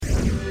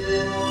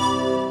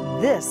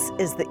This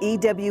is the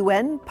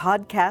EWN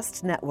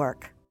Podcast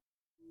Network.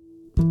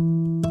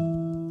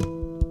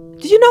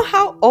 Do you know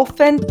how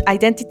often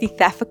identity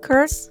theft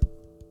occurs?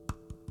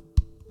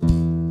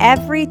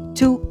 Every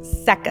 2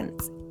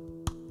 seconds,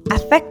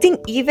 affecting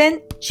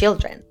even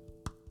children.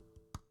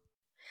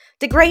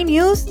 The great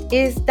news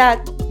is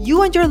that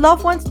you and your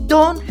loved ones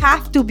don't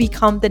have to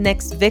become the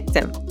next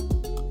victim.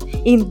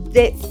 In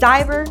the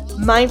Cyber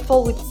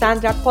Mindful with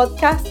Sandra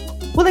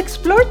podcast, we'll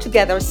explore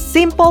together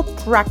simple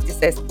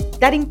practices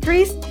that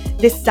increase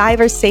the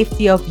cyber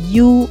safety of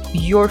you,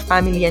 your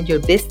family, and your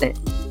business.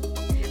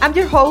 I'm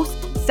your host,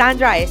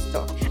 Sandra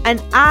Esto,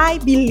 and I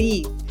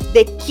believe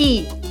the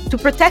key to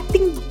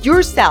protecting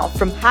yourself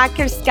from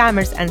hackers,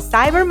 scammers, and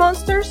cyber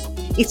monsters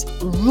is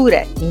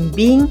rooted in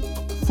being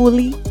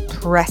fully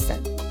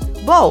present,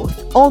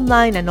 both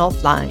online and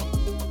offline.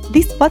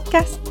 This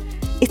podcast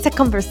is a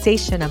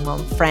conversation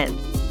among friends.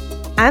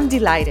 I'm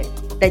delighted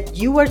that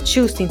you are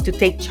choosing to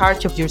take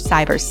charge of your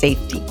cyber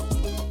safety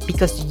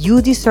because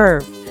you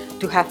deserve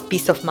to have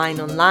peace of mind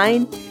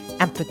online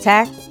and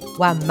protect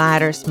what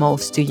matters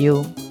most to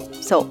you.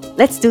 So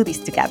let's do this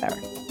together.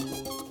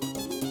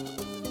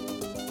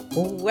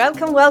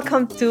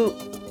 Welcome to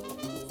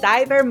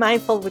Cyber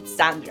Mindful with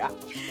Sandra.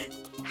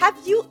 Have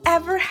you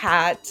ever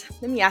had,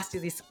 let me ask you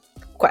this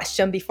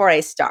question before I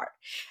start.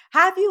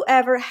 Have you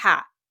ever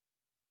had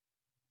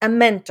a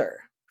mentor,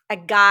 a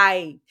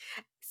guide,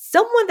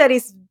 someone that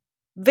is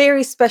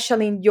very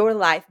special in your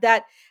life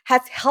that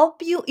has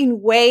helped you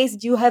in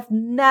ways you have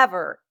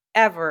never,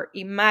 ever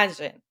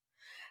imagined?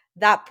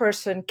 That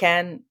person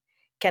can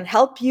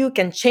help you,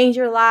 can change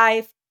your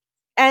life.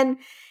 And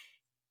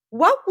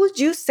what would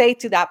you say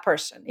to that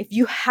person? If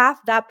you have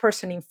that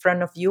person in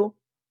front of you,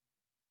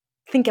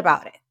 think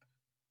about it.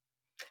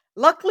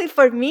 Luckily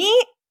for me,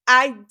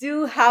 I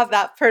do have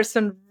that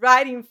person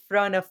right in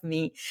front of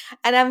me.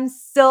 And I'm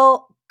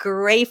so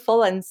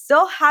grateful and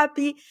so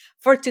happy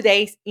for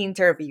today's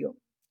interview.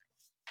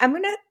 I'm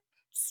going to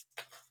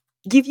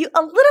give you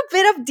a little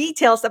bit of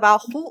details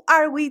about who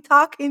are we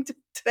talking to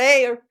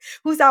today or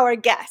who's our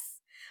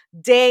guest.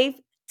 Dave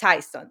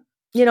Tyson.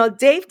 You know,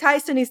 Dave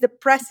Tyson is the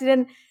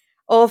president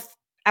of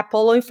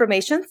Apollo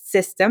Information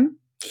System.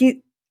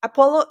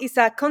 Apollo is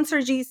a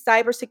concierge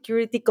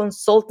cybersecurity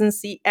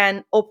consultancy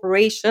and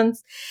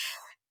operations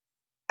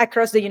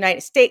across the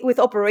United States, with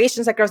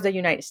operations across the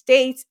United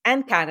States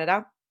and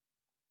Canada.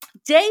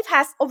 Dave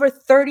has over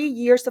 30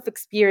 years of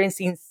experience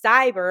in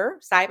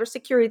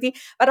cybersecurity,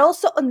 but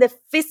also on the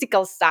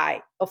physical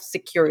side of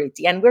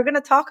security. And we're going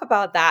to talk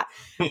about that.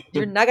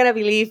 You're not going to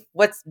believe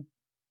what's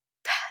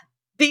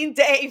been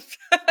Dave.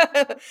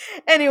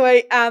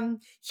 Anyway,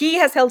 he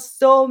has held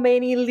so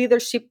many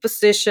leadership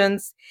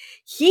positions.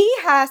 He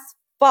has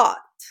fought,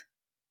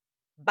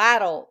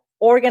 battled,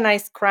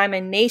 organized crime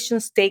and nation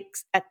state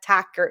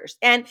attackers.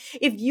 And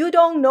if you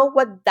don't know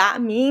what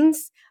that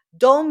means,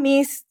 don't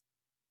miss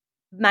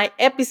my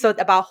episode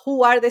about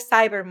who are the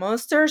cyber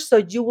monsters, so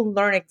you will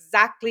learn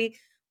exactly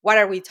what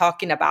are we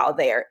talking about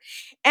there.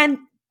 And,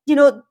 you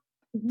know,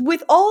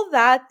 with all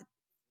that,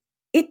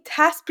 it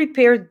has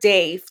prepared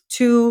Dave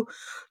to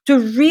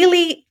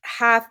really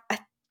have a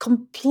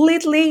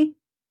completely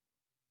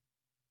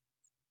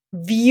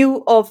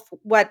view of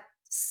what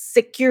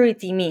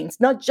security means,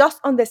 not just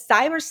on the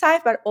cyber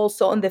side, but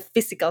also on the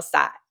physical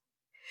side.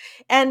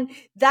 And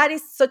that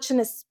is such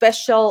a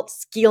special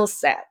skill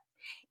set.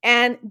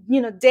 And,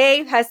 you know,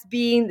 Dave has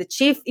been the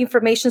chief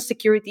information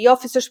security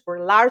officer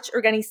for large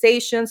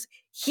organizations.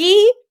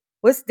 He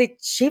was the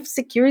chief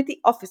security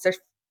officer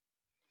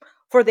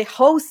for the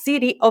host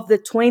city of the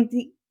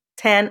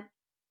 2010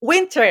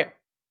 Winter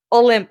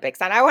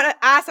Olympics. And I want to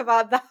ask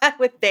about that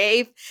with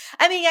Dave.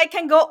 I mean, I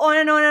can go on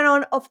and on and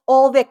on of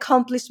all the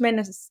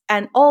accomplishments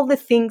and all the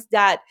things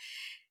that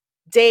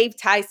Dave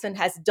Tyson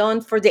has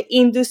done for the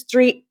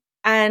industry.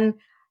 And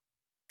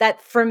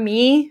that for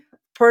me,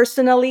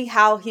 personally,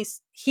 how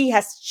he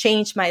has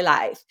changed my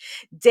life.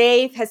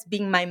 Dave has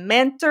been my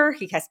mentor.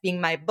 He has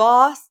been my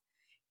boss.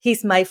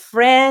 He's my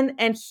friend.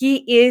 And he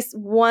is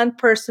one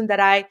person that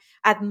I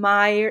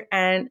admire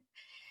and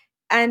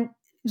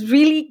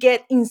really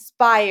get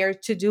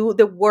inspired to do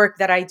the work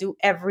that I do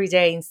every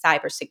day in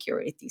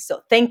cybersecurity.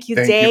 So thank you,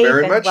 Dave. Thank you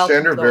very much,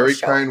 Sandra. Very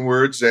show. kind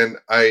words. And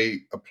I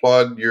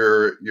applaud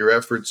your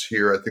efforts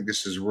here. I think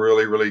this is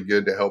really, really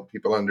good to help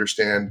people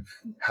understand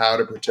how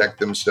to protect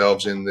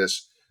themselves in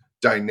this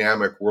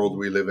dynamic world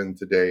we live in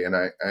today. And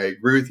I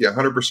agree with you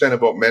 100%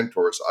 about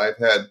mentors. I've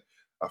had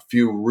a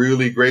few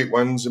really great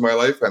ones in my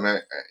life.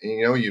 And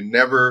you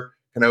never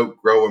can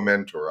outgrow a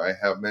mentor. I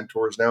have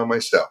mentors now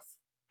myself.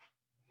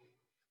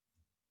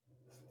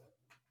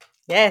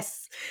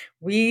 Yes,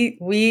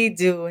 we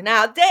do.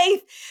 Now, Dave,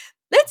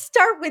 let's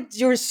start with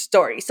your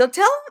story. So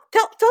tell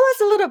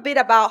us a little bit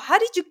about how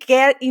did you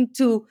get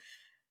into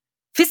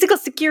physical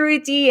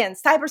security and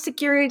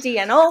cybersecurity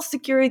and all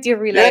security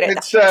related.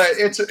 Yeah,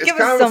 it's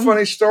kind of a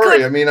funny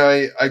story. I mean,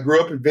 I grew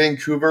up in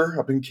Vancouver,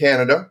 up in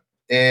Canada,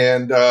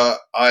 And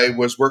I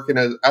was working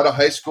out of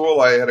high school.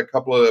 I had a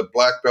couple of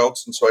black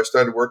belts, and so I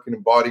started working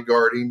in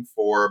bodyguarding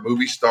for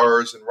movie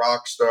stars and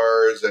rock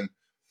stars. And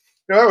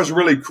that was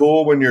really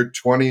cool when you're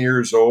 20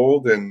 years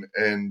old and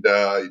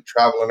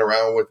traveling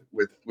around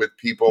with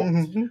people.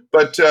 Mm-hmm.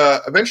 But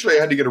eventually, I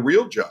had to get a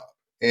real job,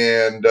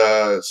 and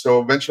so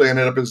eventually, I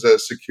ended up as a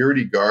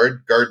security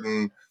guard,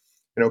 guarding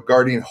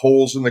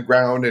holes in the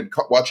ground and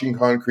watching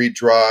concrete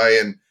dry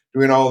and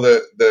doing all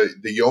the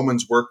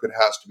yeoman's work that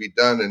has to be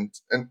done.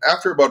 And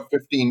after about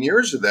 15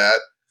 years of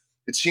that,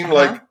 it seemed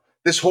Uh-huh. like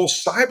this whole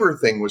cyber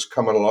thing was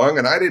coming along,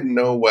 and I didn't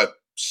know what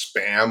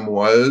spam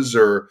was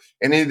or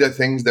any of the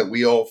things that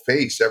we all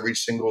face every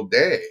single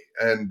day.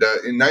 And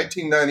in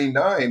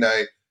 1999,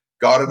 I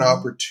got an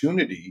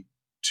opportunity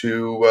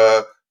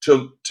to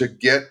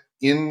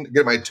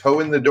get my toe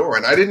in the door,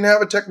 and I didn't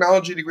have a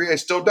technology degree. I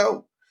still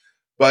don't.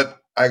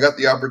 But I got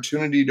the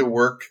opportunity to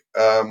work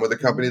with a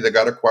company that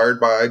got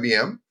acquired by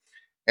IBM.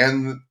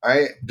 And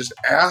I just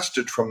asked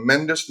a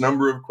tremendous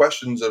number of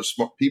questions of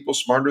people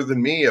smarter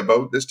than me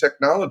about this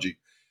technology.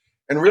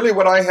 And really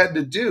what I had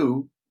to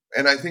do,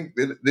 and I think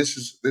that this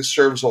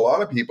serves a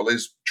lot of people,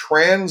 is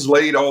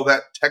translate all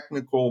that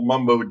technical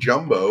mumbo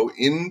jumbo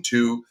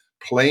into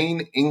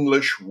plain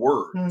English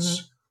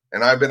words.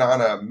 And I've been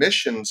on a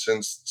mission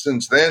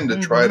since then to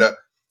try to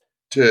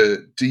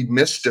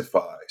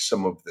demystify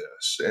some of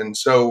this. And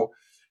so,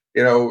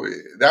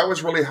 that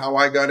was really how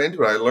I got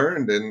into it. I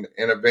learned and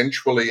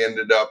eventually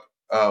ended up,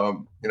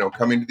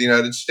 coming to the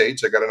United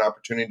States. I got an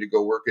opportunity to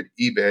go work at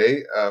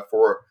eBay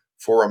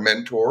for a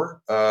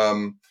mentor.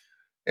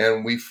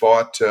 And we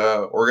fought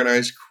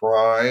organized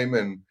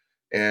crime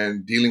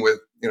and dealing with,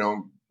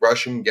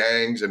 Russian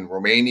gangs and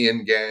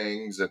Romanian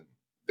gangs, and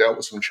dealt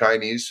with some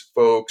Chinese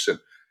folks,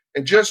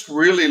 and just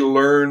really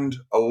learned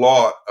a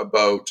lot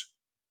about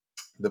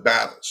the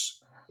battles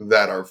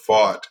that are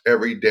fought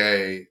every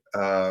day,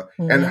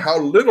 and how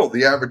little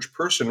the average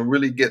person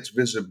really gets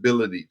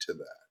visibility to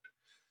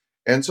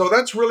that. And so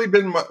that's really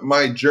been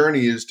my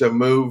journey, is to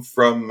move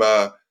from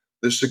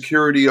the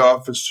security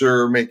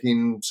officer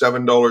making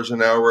 $7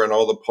 an hour and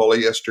all the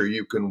polyester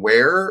you can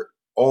wear,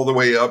 all the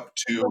way up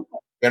to,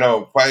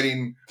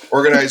 fighting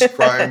organized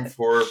crime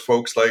for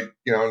folks like,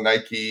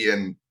 Nike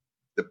and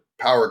the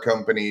power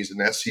companies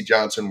and SC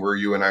Johnson, where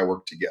you and I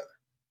work together.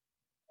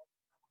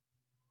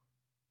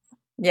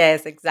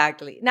 Yes,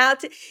 exactly. Now,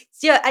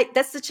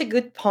 that's such a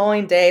good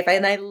point, Dave.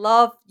 And I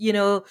love,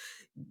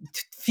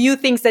 few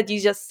things that you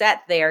just said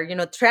there,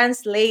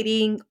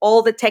 translating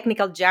all the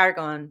technical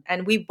jargon.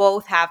 And we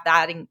both have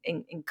that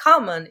in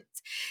common.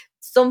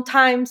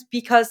 Sometimes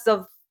because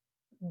of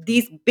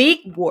these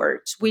big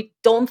words, we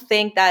don't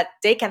think that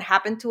they can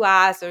happen to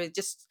us, or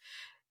just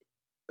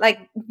like,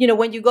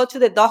 when you go to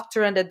the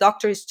doctor and the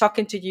doctor is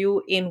talking to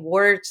you in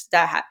words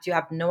that you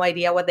have no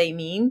idea what they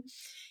mean.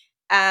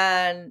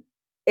 And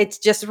it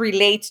just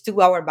relates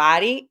to our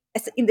body.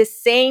 It's in the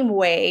same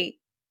way,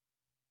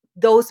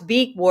 those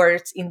big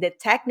words in the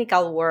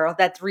technical world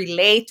that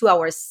relate to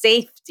our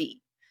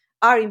safety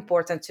are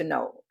important to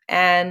know.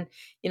 And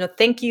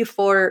thank you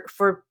for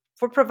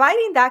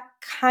providing that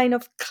kind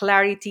of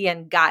clarity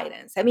and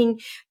guidance. I mean,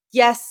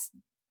 yes,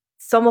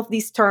 some of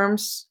these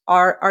terms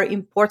are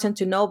important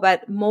to know,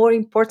 but more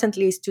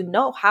importantly is to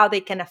know how they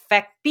can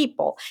affect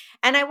people.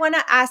 And I want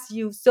to ask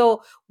you,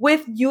 so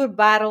with your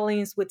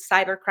battlings with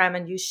cybercrime,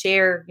 and you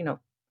share,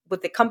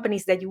 with the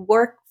companies that you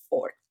work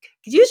for,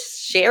 could you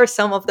share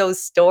some of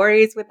those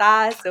stories with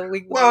us? So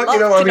we would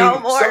love to know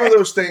more. Some of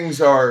those things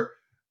are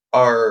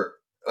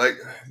like,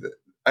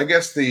 I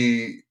guess,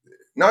 the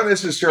not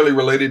necessarily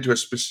related to a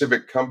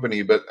specific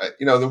company, but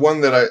the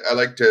one that I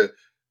like to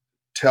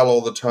tell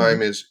all the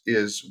time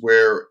is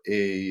where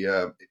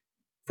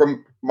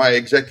from my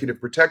executive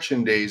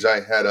protection days,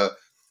 I had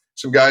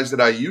some guys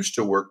that I used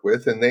to work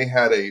with, and they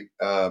had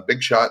a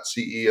big shot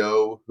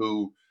CEO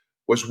who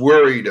was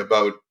worried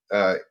about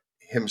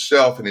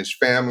himself and his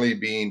family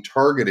being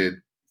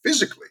targeted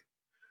physically.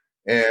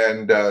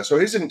 And so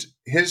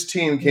his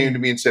team came to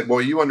me and said,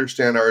 well, you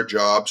understand our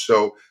job.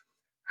 So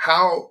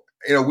how,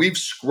 we've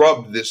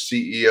scrubbed this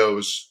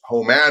CEO's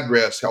home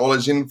address, all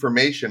his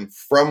information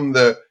from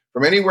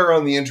anywhere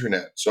on the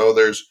internet. So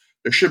there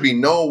should be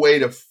no way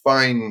to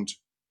find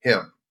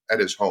him at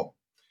his home.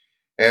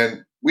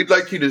 And we'd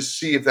like you to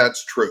see if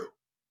that's true.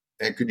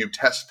 And could you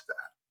test that?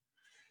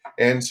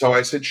 And so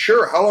I said,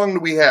 sure. How long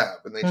do we have?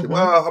 And they said,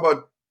 well, how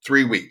about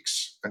 3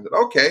 weeks? I said,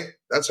 okay,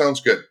 that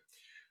sounds good.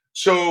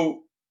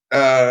 So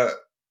now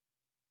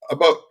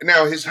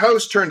his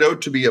house turned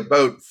out to be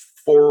about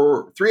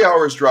 3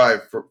 hours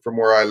drive from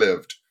where I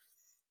lived.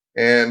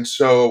 And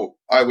so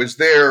I was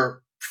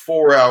there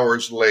 4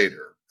 hours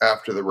later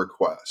after the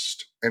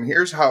request. And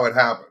here's how it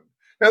happened.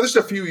 Now, this is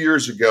a few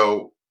years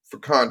ago for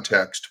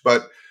context,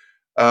 but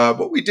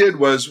what we did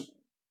was,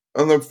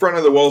 on the front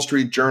of the Wall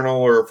Street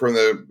Journal, or from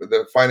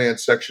the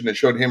finance section, it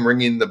showed him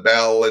ringing the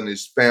bell and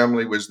his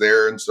family was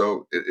there. And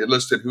so it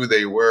listed who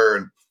they were.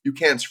 And you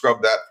can't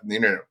scrub that from the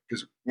internet,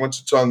 because once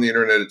it's on the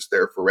internet, it's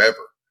there forever.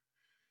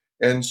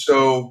 And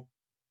so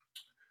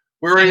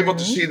we were able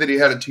to see that he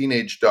had a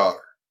teenage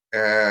daughter.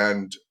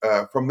 And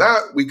from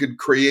that, we could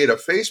create a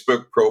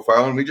Facebook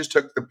profile, and we just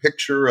took the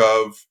picture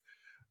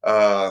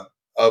uh,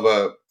 of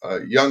a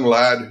young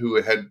lad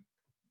who had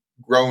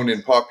grown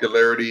in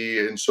popularity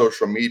in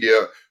social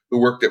media, who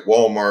worked at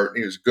Walmart.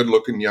 He was a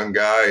good-looking young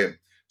guy, and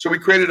so we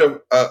created a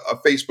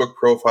Facebook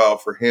profile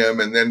for him,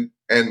 and then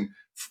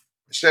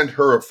sent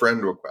her a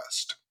friend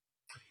request.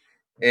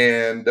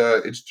 And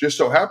it just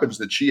so happens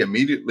that she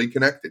immediately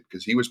connected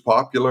because he was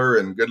popular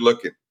and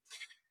good-looking.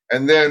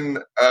 And then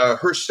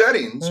her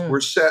settings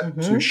were set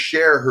to Mm-hmm.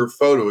 share her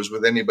photos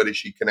with anybody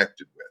she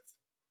connected with.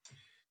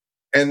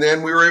 And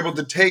then we were able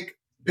to take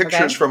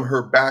pictures Okay. from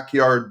her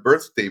backyard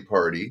birthday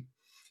party.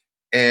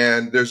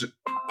 And there's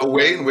a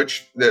way in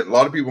which that a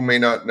lot of people may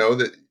not know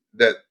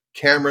that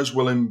cameras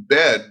will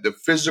embed the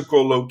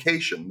physical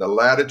location, the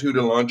latitude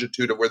and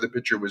longitude of where the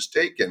picture was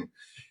taken.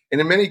 And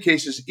in many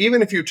cases,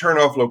 even if you turn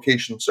off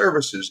location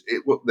services,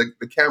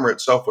 the camera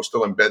itself will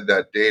still embed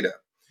that data.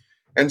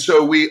 And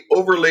so we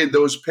overlaid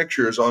those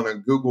pictures on a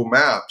Google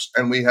Maps,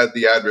 and we had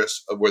the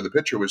address of where the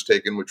picture was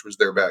taken, which was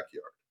their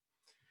backyard.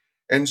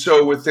 And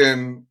so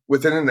within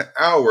an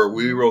hour,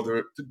 we were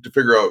able to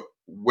figure out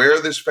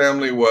where this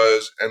family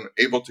was and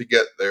able to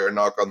get there and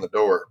knock on the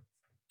door,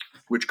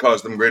 which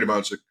caused them great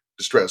amounts of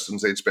distress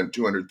since they'd spent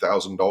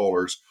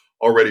 $200,000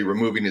 already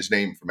removing his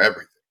name from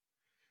everything.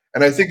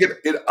 And I think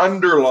it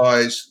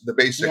underlies the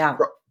basic Yeah,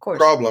 of course.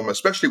 problem,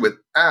 especially with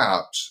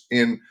apps,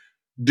 in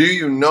do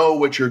you know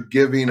what you're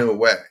giving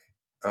away?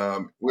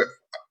 Um,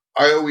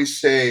 I always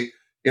say,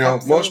 most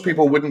Absolutely.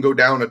 people wouldn't go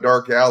down a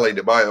dark alley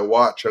to buy a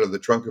watch out of the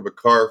trunk of a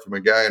car from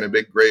a guy in a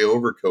big gray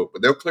overcoat,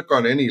 but they'll click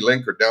on any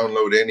link or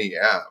download any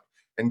app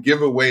and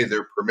give away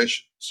their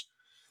permissions.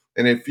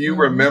 And if you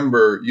Mm-hmm.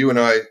 remember, you and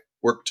I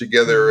worked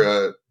together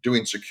Mm-hmm.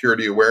 doing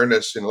security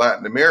awareness in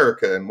Latin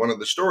America. And one of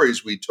the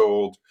stories we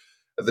told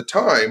at the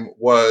time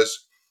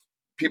was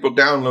people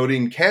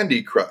downloading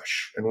Candy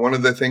Crush. And one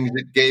of the things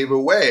it gave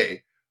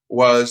away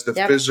was the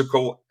Yep.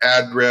 physical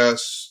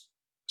address,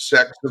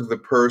 sex of the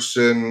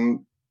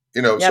person,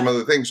 some Yep.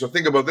 other things. So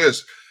think about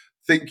this.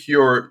 Think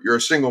you're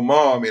a single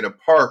mom in a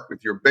park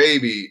with your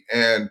baby,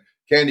 and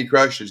Candy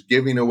Crush is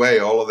giving away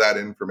all of that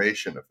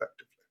information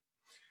effectively.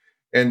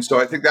 And so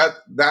I think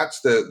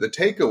that's the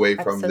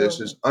takeaway from this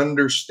is Absolutely.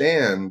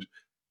 understand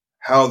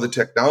how the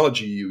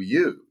technology you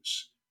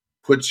use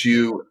puts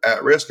you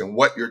at risk and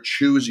what you're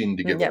choosing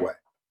to give away. Yep.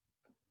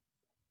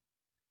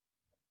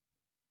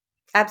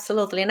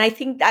 Absolutely. And I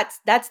think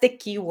that's the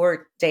key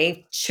word,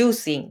 Dave,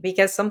 choosing,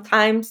 because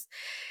sometimes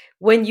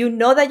when you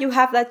know that you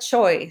have that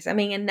choice, I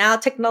mean, and now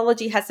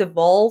technology has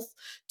evolved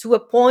to a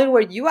point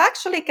where you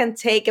actually can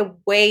take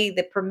away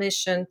the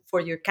permission for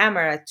your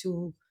camera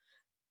to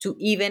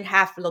even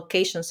have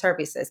location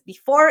services.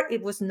 Before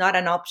it was not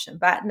an option,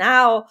 but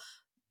now,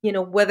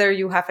 whether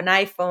you have an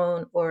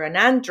iPhone or an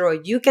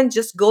Android, you can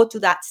just go to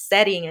that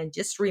setting and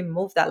just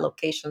remove that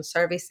location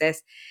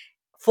services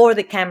for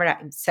the camera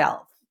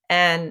itself.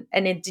 And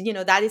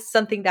it, that is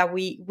something that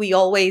we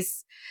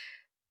always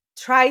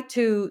try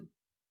to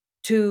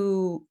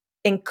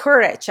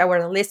encourage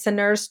our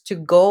listeners to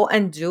go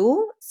and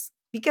do,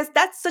 because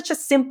that's such a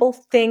simple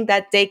thing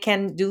that they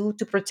can do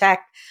to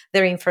protect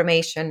their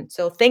information.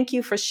 So thank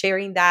you for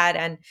sharing that.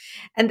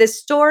 And the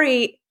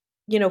story,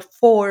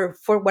 for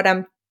what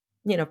I'm,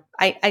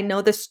 I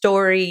know the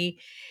story.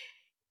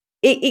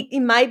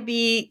 It might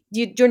be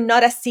you're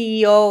not a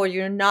CEO or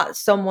you're not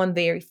someone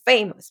very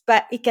famous,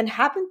 but it can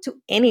happen to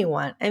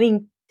anyone. I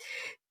mean,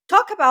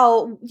 talk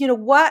about,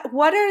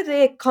 what are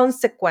the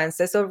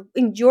consequences of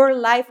in your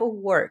life of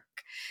work,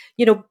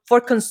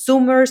 for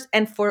consumers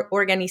and for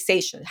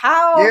organizations.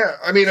 How Yeah,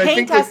 I mean, I paint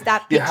think that us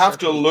that you picture, have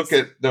to look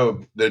please. at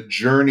the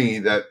journey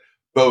that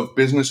both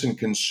business and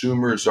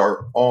consumers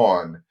are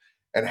on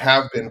and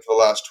have been for the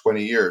last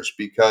 20 years,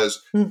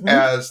 because Mm-hmm.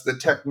 as the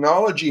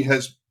technology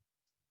has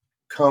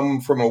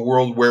come from a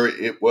world where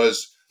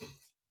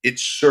it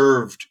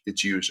served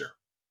its user.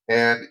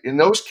 And in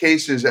those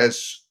cases,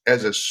 as a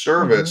Mm-hmm.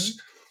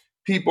 service,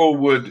 people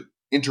would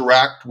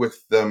interact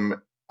with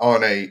them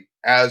on a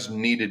as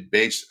needed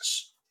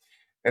basis.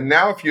 And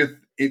now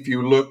if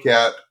you look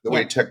at the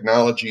way Yep.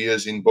 technology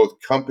is in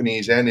both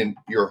companies and in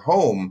your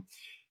home,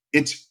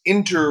 it's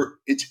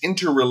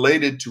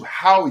interrelated to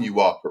how you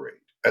operate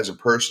as a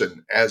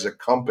person, as a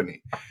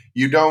company.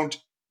 You don't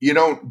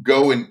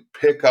go and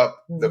pick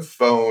up the Mm-hmm.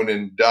 phone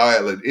and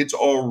dial it. It's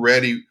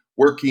already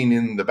working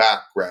in the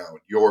background.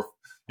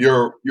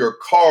 Your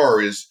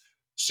car is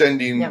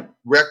sending Yep.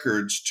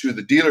 records to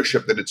the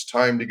dealership that it's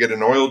time to get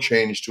an oil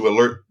change to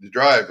alert the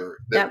driver.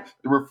 The, Yep.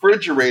 the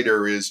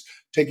refrigerator is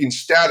taking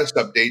status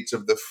updates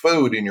of the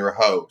food in your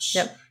house,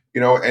 Yep.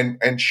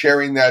 and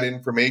sharing that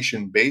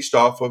information based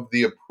off of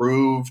the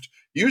approved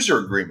user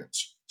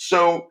agreements.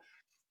 So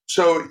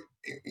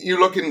you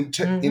look in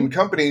Mm-hmm.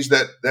 companies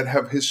that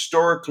have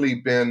historically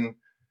been,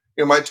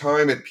 my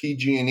time at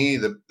PG&E,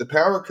 the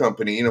power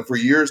company, for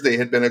years they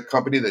had been a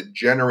company that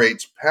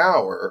generates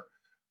power,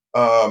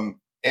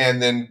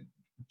 and then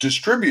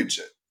distributes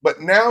it.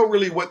 But now,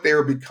 really, what they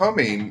are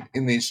becoming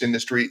in this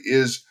industry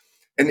is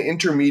an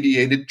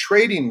intermediated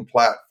trading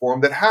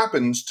platform that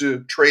happens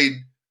to trade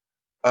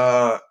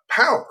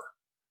power.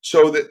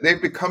 So that they're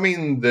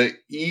becoming the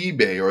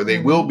eBay, or they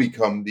will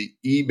become the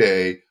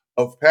eBay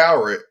of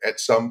power at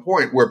some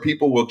point, where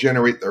people will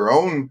generate their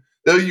own,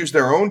 they'll use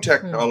their own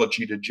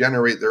technology to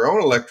generate their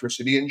own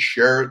electricity and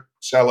share it,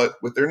 sell it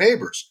with their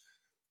neighbors.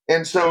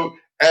 And so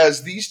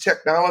as these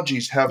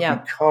technologies have Yeah.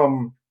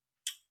 become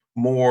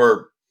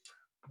more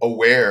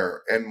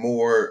aware and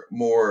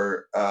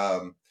more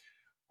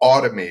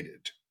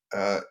automated,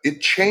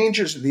 it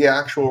changes the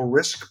actual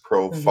risk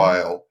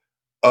profile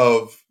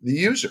of the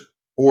user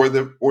or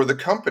the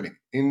company.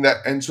 In that,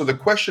 and so the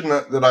question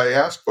that I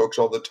ask folks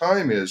all the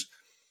time is,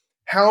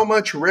 how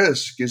much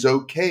risk is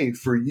okay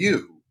for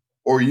you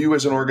or you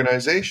as an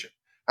organization?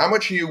 How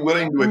much are you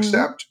willing to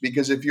accept?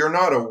 Because if you're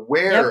not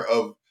aware Yep.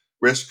 of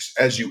risks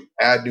as you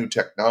add new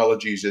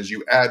technologies, as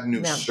you add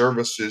new Yeah.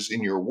 services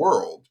in your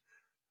world,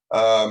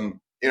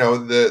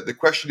 the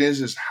question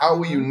is how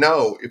will you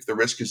know if the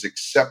risk is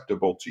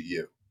acceptable to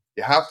you?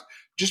 You have to,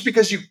 just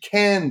because you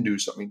can do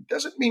something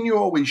doesn't mean you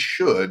always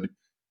should.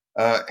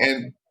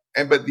 And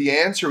but the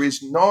answer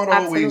is not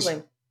always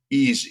Absolutely.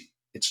 easy.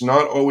 It's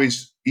not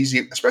always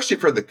easy, especially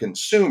for the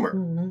consumer,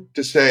 Mm-hmm.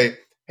 to say,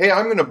 "Hey,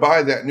 I'm going to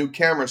buy that new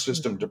camera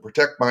system to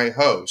protect my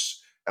house,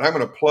 and I'm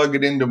going to plug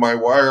it into my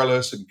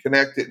wireless and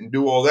connect it and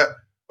do all that."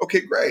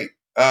 Okay, great.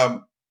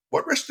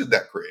 What risk did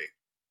that create?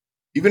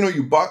 Even though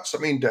you bought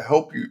something to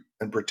help you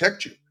and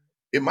protect you,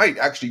 it might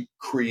actually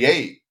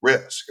create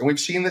risk. And we've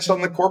seen this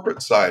on the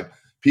corporate side.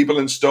 People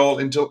install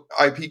into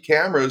IP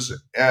cameras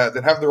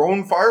that have their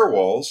own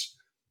firewalls,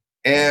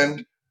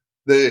 and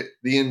the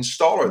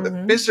installer,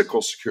 the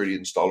physical security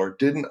installer,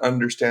 didn't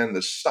understand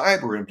the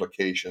cyber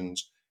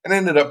implications and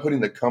ended up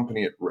putting the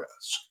company at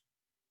risk.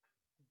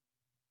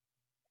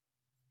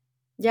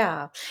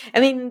 Yeah. I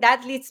mean,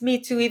 that leads me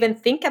to even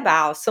think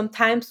about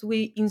sometimes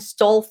we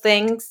install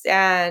things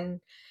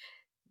and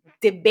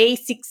the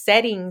basic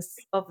settings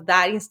of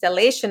that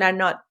installation are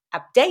not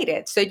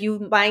updated. So you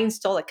might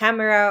install a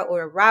camera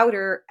or a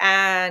router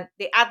and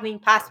the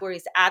admin password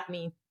is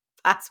admin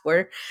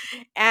password.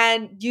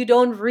 And you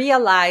don't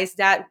realize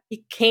that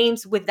it came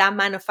with that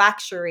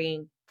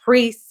manufacturing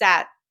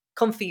preset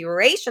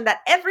configuration that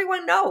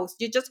everyone knows.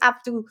 You just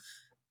have to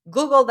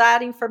Google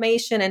that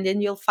information and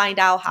then you'll find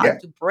out how Yeah.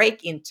 to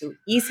break into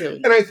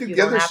easily. And I think You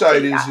the don't other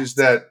side update is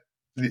that. that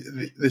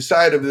the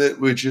side of it,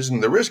 which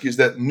isn't the risk, is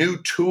that new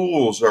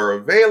tools are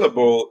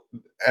available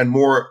and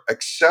more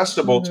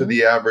accessible to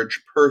the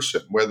average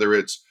person, whether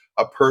it's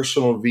a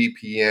personal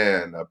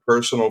VPN, a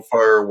personal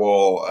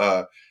firewall,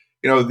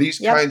 these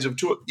Yep. kinds of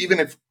tools. Even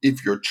if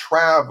you're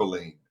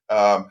traveling,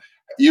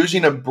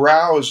 using a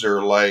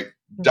browser like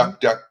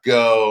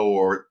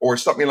DuckDuckGo or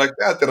something like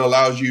that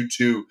allows you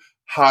to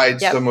hide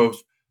Yep.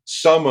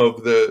 some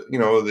of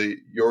the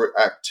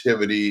your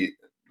activity,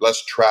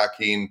 less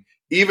tracking,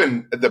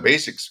 even at the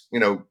basics,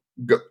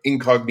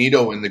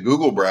 incognito in the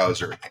Google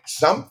browser,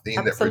 something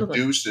that Absolutely.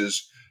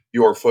 reduces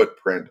your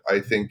footprint. I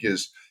think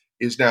is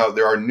now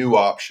there are new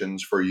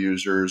options for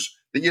users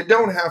that you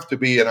don't have to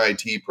be an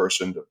IT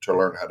person to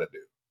learn how to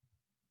do.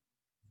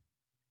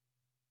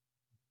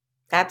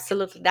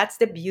 Absolutely. That's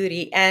the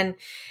beauty. And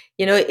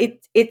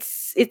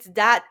it's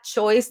that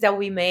choice that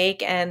we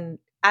make. And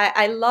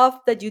I love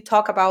that you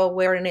talk about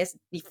awareness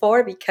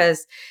before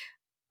because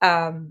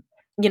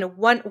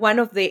one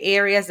of the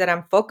areas that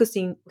I'm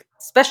focusing,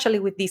 especially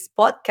with this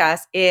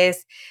podcast,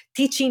 is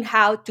teaching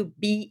how to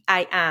be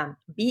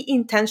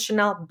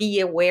intentional, be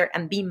aware,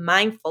 and be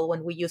mindful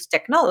when we use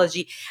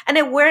technology. And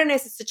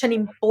awareness is such an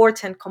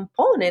important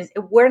component.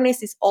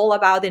 Awareness is all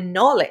about the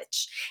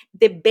knowledge,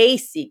 the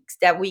basics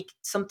that we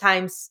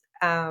sometimes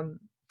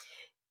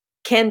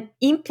can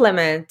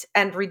implement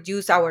and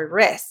reduce our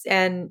risk.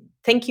 And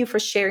thank you for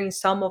sharing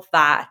some of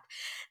that.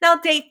 Now,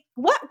 Dave,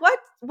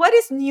 what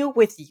is new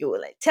with you?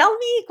 Like, tell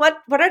me what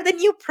are the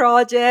new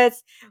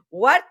projects?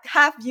 What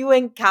have you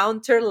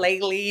encountered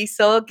lately?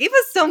 So give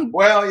us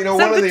Well, one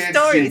some of good the interesting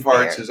stories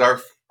parts there. is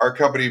our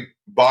company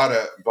bought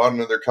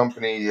another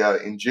company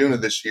in June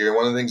of this year.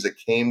 One of the things that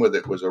came with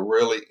it was a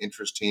really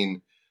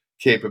interesting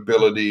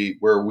capability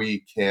where we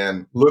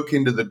can look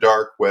into the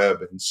dark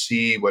web and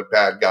see what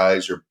bad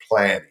guys are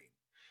planning.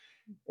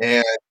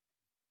 And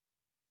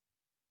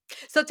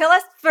So tell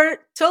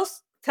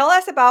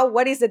us about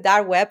what is the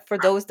dark web for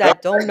those all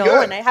that don't right, know.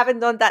 good. And I haven't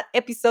done that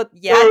episode So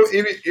yet,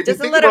 if you just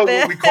a think little about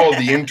what bit. we call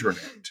the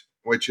internet,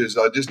 which is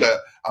just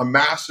a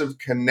massive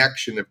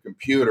connection of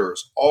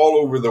computers all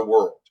over the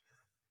world,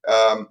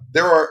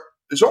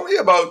 there's only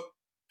about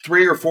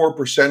 3 or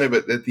 4% of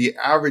it that the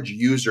average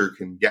user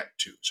can get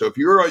to. So if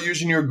you're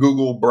using your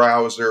Google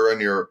browser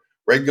and your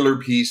regular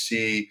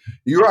PC,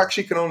 you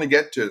actually can only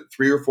get to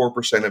 3 or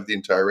 4% of the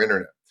entire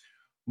internet.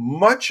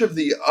 Much of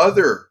the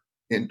other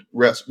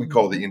rest we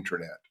call the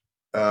internet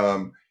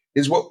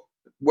is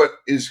what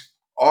is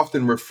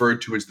often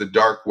referred to as the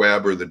dark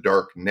web or the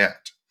dark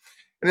net.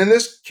 And in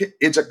this,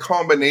 it's a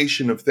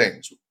combination of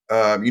things.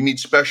 You need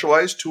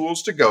specialized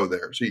tools to go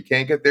there, so you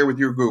can't get there with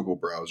your Google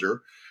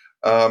browser.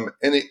 And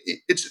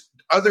it's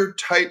other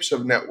types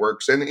of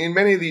networks. And in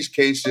many of these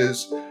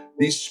cases,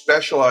 these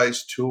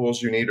specialized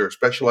tools you need or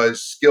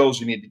specialized skills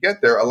you need to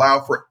get there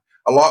allow for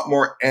a lot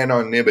more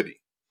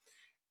anonymity.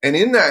 And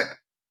in that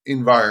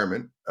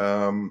environment,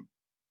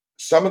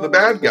 some of the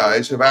bad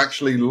guys have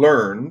actually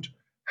learned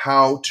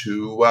how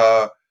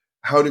to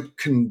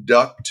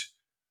conduct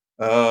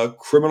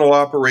criminal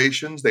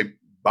operations. They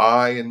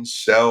buy and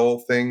sell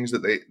things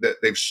that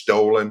they've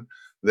stolen.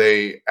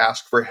 They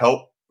ask for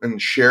help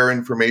and share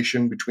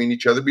information between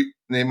each other.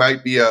 They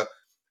might be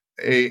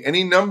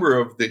any number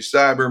of the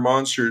cyber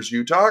monsters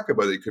you talk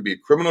about. It could be a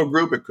criminal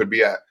group. It could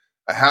be a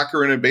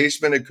hacker in a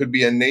basement. It could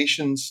be a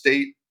nation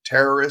state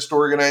terrorist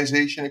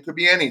organization. It could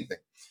be anything.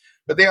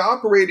 But they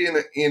operate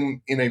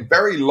in a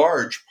very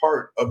large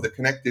part of the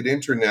connected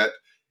internet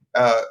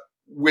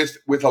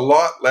with a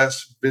lot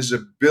less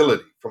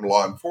visibility from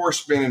law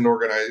enforcement and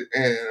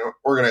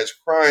organized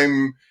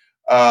crime,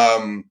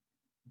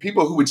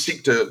 people who would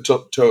seek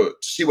to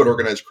see what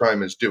organized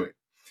crime is doing.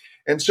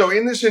 And so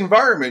in this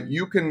environment,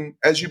 you can,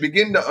 as you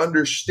begin to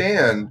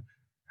understand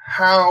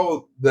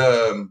how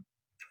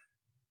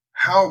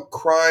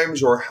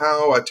crimes or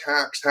how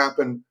attacks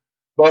happen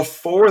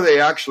before they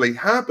actually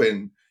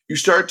happen, you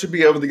start to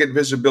be able to get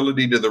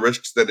visibility to the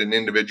risks that an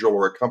individual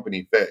or a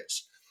company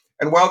face.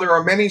 And while there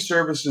are many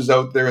services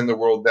out there in the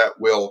world that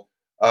will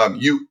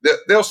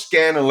they'll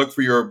scan and look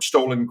for your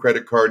stolen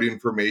credit card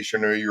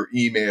information or your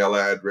email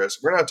address.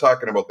 We're not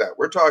talking about that.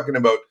 We're talking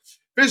about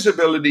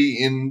visibility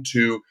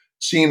into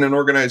seeing an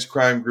organized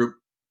crime group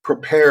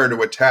prepare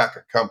to attack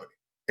a company.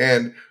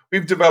 And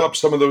we've developed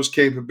some of those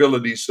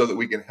capabilities so that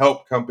we can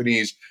help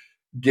companies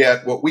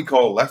get what we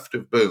call left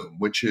of boom,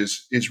 which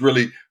is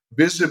really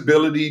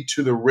visibility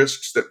to the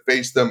risks that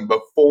face them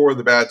before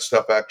the bad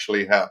stuff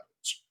actually happens.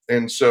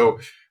 And so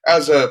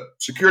as a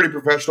security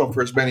professional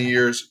for as many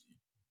years,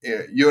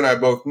 you and I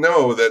both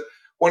know that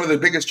one of the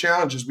biggest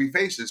challenges we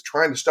face is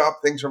trying to stop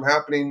things from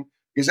happening,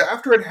 because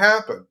after it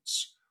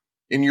happens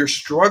and you're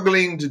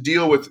struggling to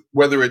deal with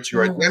whether it's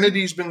your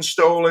identity's been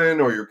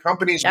stolen or your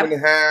company's been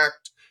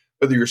hacked,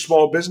 whether your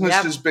small business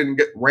has been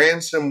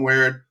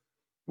ransomware,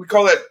 we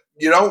call that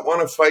you don't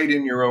want to fight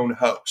in your own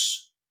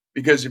house.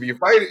 Because if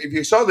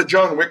you saw the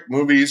John Wick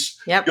movies,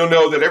 you'll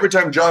know that every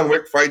time John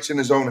Wick fights in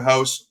his own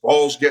house,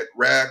 walls get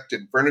wrecked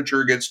and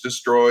furniture gets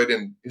destroyed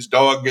and his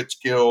dog gets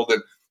killed.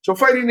 And so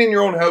fighting in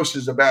your own house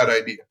is a bad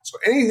idea. So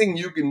anything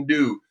you can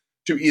do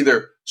to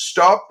either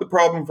stop the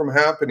problem from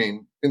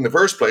happening in the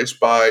first place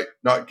by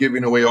not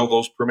giving away all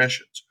those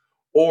permissions,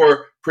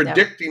 or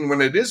predicting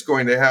when it is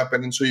going to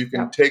happen, and so you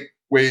can take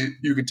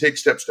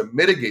steps to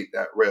mitigate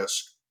that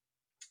risk,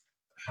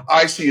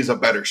 I see as a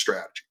better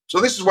strategy. So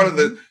this is one of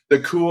the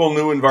cool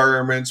new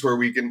environments where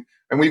we can,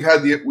 and we've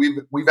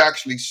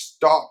actually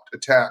stopped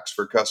attacks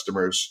for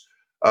customers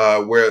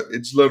where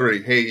it's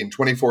literally, hey, in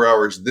 24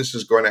 hours this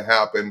is going to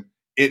happen.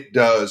 It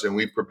does, and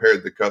we've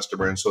prepared the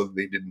customer, and so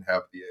they didn't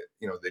have the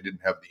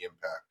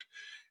impact.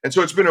 And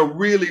so it's been a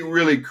really,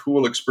 really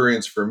cool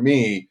experience for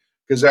me,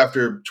 because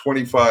after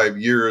 25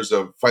 years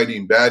of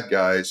fighting bad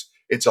guys,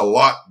 it's a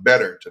lot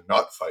better to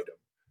not fight them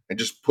and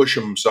just push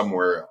them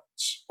somewhere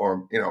else,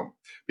 or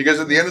because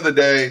at the end of the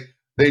day,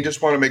 they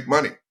just want to make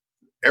money.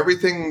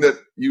 Everything that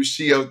you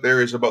see out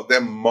there is about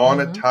them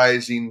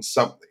monetizing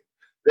something.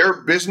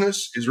 Their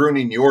business is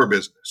ruining your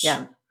business,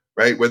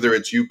 right? Whether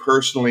it's you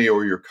personally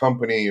or your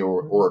company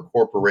or a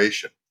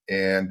corporation.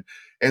 And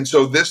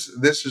so this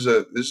is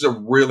a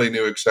really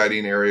new,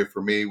 exciting area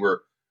for me. We're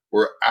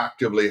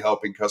actively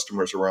helping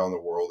customers around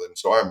the world, and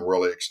so I'm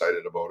really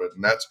excited about it.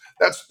 And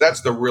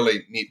that's the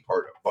really neat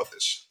part about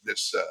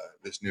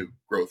this new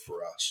growth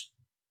for us.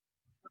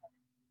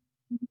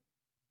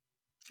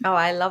 Oh,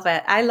 I love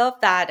it. I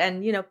love that.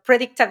 And,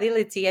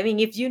 predictability. I mean,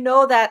 if you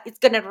know that it's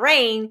going to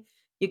rain,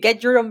 you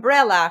get your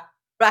umbrella,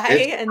 right?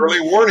 It's early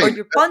warning. Or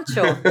your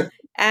poncho,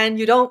 and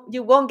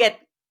you won't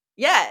get,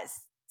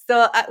 yes.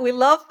 So we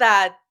love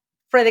that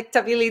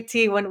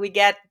predictability when we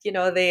get,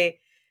 the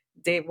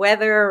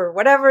weather or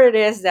whatever it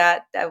is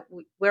that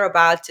we're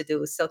about to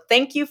do. So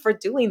thank you for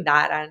doing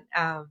that.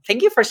 And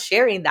thank you for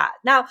sharing that.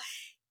 Now,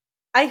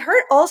 I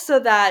heard also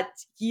that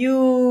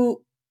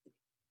you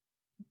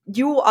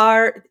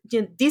are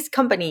this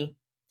company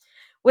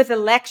with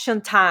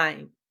election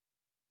time.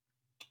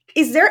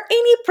 Is there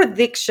any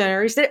prediction,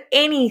 or is there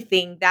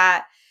anything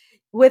that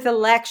with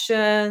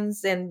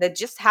elections and that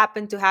just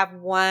happened to have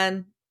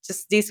one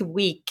just this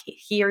week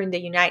here in the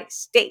United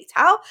States,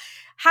 how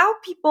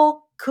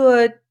people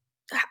could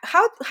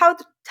how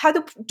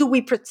do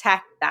we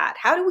protect that?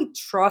 How do we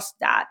trust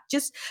that?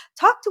 Just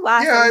talk to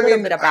us a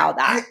little bit about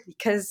that,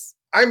 because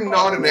I'm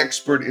not an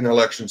expert in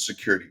election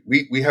security.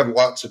 We have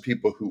lots of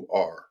people who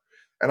are.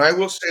 And I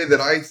will say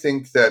that I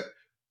think that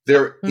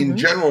in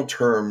general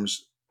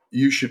terms,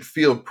 you should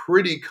feel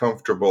pretty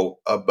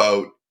comfortable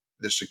about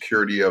the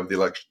security of the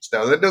elections.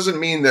 Now, that doesn't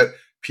mean that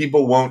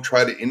people won't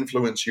try to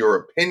influence your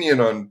opinion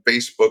on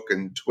Facebook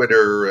and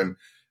Twitter and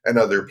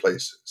other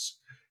places.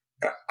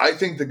 I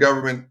think the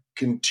government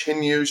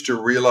continues to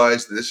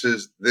realize this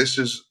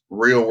is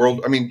real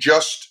world. I mean,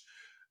 just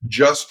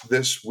Just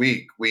this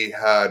week, we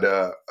had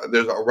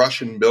there's a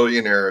Russian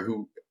billionaire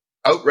who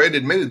outright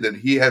admitted that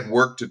he had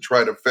worked to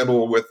try to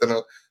fiddle with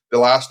the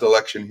last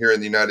election here in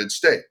the United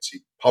States. He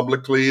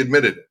publicly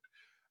admitted it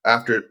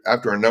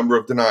after a number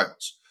of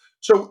denials.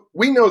 So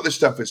we know this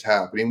stuff is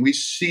happening. We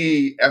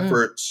see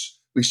efforts,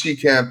 we see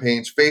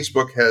campaigns.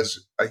 Facebook has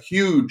a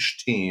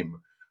huge team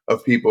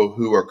of people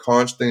who are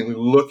constantly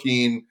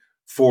looking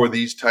for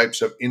these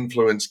types of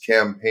influence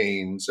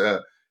campaigns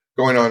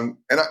going on.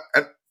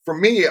 And for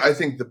me, I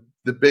think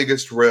the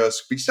biggest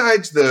risk,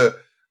 besides the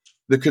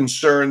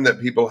concern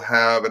that people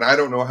have, and I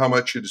don't know how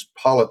much it is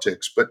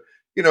politics, but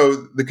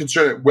the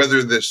concern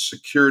whether the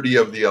security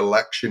of the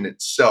election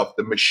itself,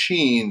 the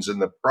machines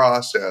and the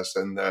process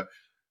and the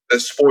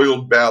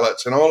spoiled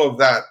ballots and all of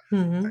that.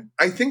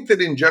 I think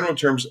that in general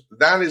terms,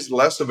 that is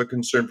less of a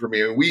concern for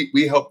me. And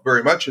we help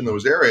very much in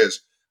those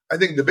areas. I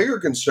think the bigger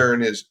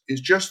concern is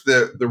just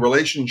the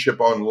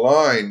relationship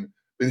online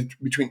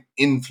between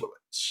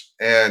influence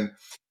and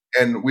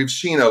we've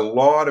seen a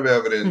lot of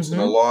evidence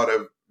and a lot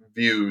of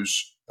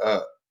views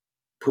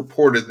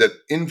purported that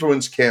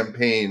influence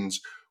campaigns,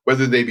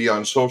 whether they be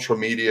on social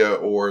media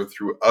or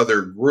through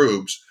other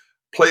groups,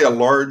 play a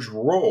large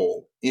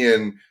role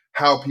in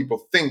how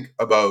people think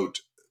about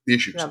the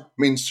issues. Yeah. I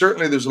mean,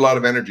 certainly there's a lot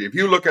of energy. If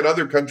you look at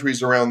other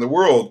countries around the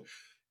world,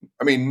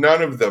 I mean,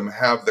 none of them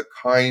have the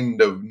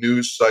kind of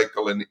news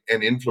cycle and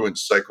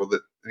influence cycle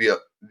that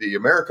the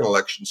American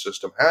election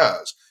system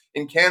has.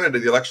 In Canada,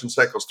 the election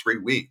cycle is 3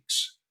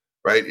 weeks,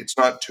 right? It's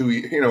not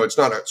it's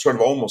not a sort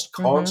of almost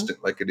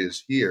constant like it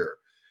is here.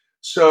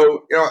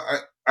 So,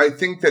 I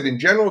think that in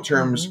general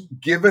terms,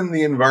 given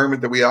the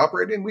environment that we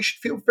operate in, we should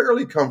feel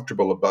fairly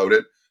comfortable about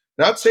it.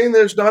 Not saying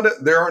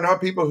there are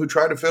not people who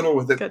try to fiddle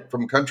with it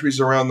from countries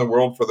around the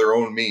world for their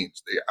own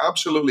means. They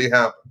absolutely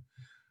happen.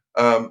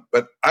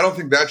 But I don't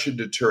think that should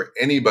deter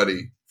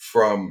anybody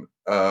from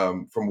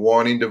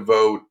wanting to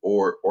vote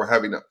or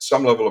having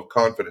some level of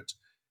confidence.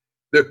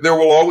 There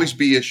will always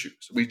be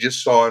issues. We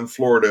just saw in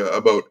Florida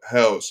about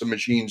how some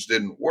machines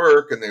didn't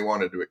work and they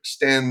wanted to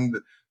extend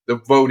the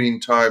voting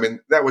time.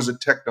 And that was a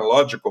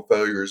technological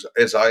failure,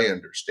 as I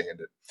understand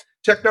it.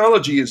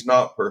 Technology is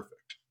not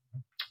perfect,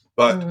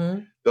 but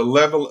the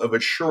level of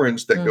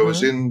assurance that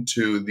goes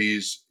into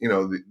these,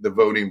 the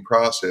voting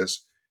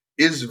process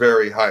is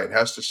very high. It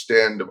has to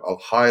stand a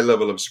high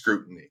level of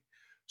scrutiny.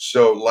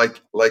 So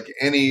like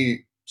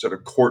any sort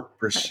of court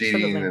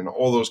proceeding and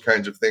all those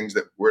kinds of things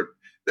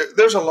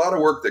there's a lot of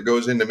work that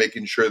goes into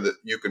making sure that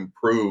you can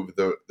prove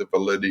the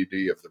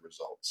validity of the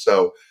results.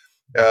 So,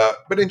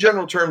 but in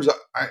general terms,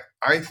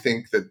 I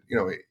think that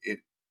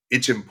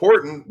it's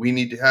important. We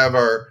need to have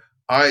our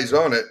eyes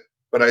on it.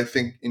 But I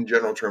think in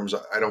general terms,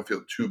 I don't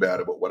feel too bad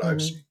about what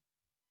I've seen.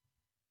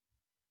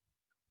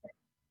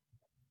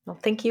 Well,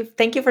 thank you.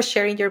 Thank you for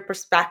sharing your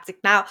perspective.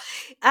 Now,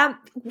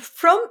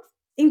 from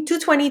into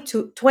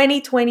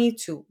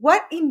 2022,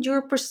 what in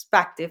your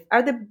perspective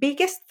are the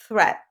biggest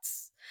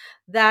threats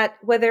that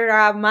whether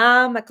a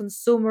mom, a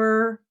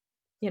consumer,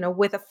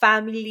 with a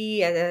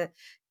family,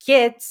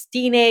 kids,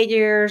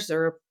 teenagers,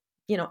 or,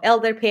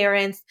 elder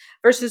parents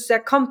versus a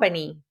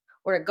company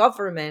or a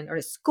government or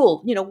a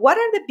school, what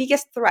are the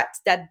biggest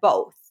threats that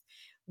both,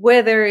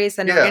 whether it's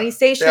an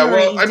organization or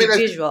an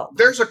individual,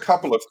 there's a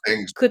couple of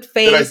things could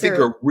that I face think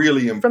are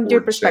really important, from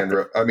your perspective?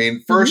 Sandra. I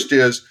mean, first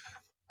is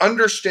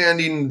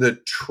understanding the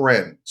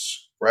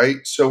trends, right?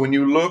 So when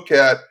you look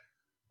at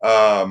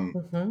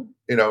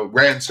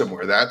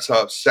ransomware, that's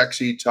a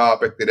sexy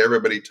topic that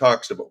everybody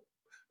talks about.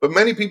 But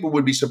many people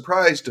would be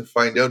surprised to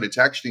find out it's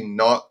actually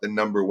not the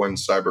number one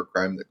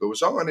cybercrime that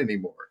goes on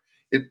anymore.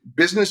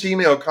 Business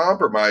email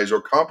compromise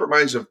or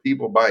compromise of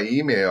people by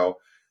email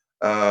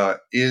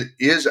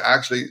is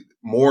actually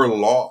more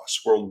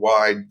loss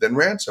worldwide than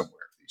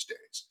ransomware these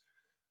days.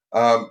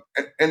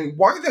 And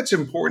why that's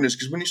important is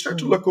because when you start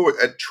to look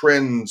at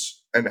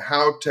trends and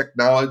how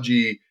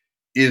technology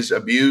is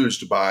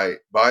abused by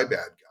bad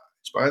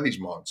guys, by these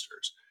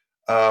monsters,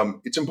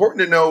 it's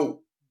important to know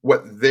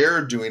what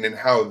they're doing and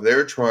how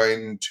they're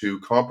trying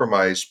to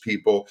compromise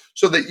people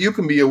so that you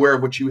can be aware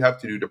of what you have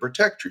to do to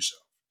protect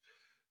yourself.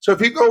 So if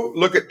you go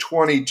look at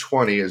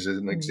 2020 as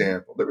an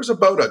example, there was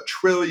about $1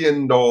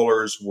 trillion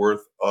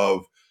worth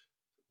of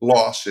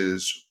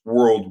losses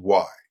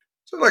worldwide.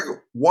 So like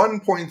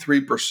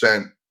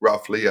 1.3%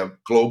 roughly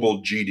of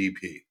global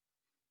GDP.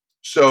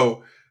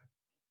 So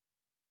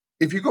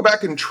if you go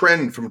back and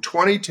trend from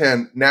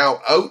 2010 now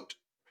out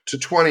to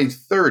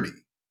 2030,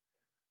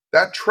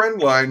 that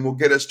trend line will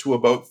get us to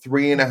about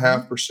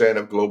 3.5%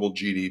 of global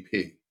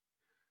GDP.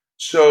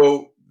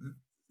 So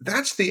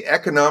that's the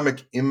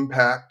economic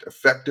impact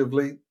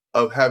effectively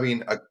of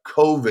having a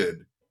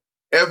COVID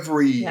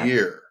every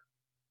year.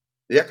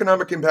 The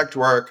economic impact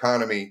to our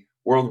economy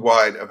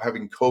worldwide of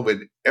having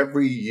COVID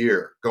every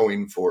year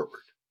going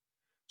forward.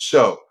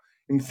 So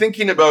in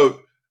thinking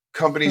about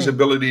companies'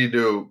 ability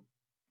to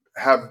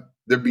have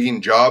there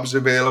being jobs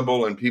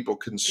available and people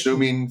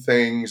consuming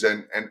things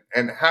and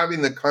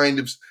having the kind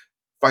of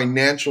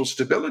financial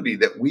stability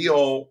that we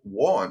all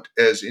want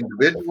as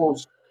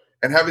individuals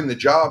and having the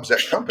jobs at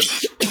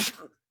companies.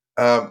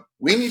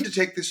 We need to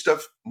take this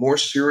stuff more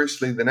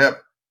seriously than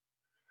ever.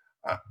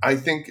 I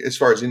think, as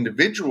far as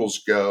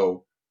individuals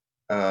go,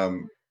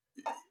 um,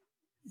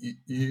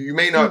 you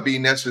may not be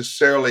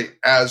necessarily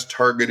as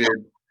targeted,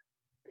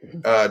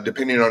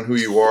 depending on who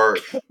you are,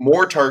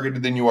 more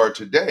targeted than you are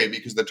today,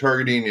 because the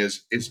targeting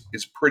is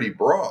pretty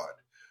broad.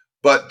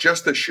 But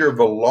just the sheer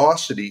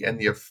velocity and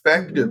the Mm-hmm.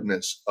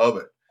 effectiveness of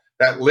it,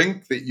 that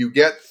link that you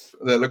get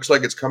that looks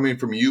like it's coming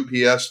from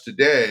UPS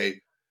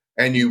today,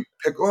 and you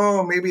pick,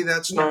 oh, maybe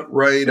that's Yeah. not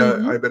right.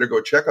 Mm-hmm. I better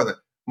go check on that.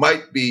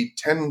 Might be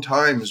 10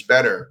 times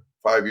better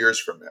 5 years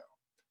from now.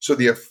 So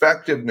the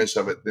effectiveness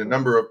of it, the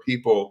number of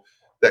people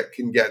that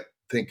can get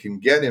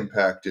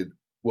impacted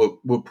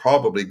will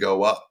probably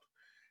go up.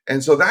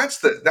 And so that's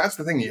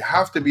the thing. You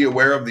have to be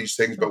aware of these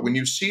things. But when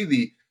you see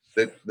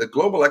the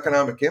global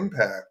economic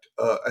impact,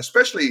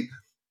 especially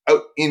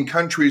out in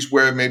countries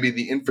where maybe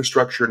the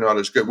infrastructure not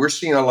as good, we're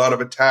seeing a lot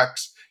of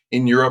attacks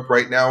in Europe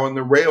right now on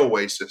the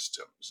railway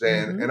systems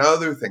Mm-hmm. and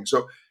other things.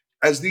 So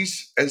as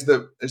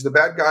the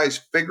bad guys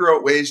figure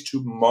out ways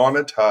to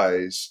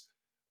monetize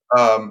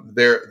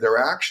their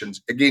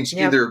actions against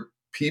Yep. either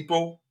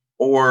people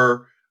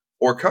or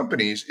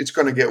companies, it's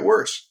going to get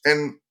worse.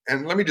 And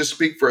let me just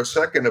speak for a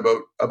second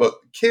about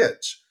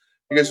kids,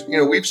 because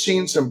we've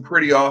seen some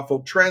pretty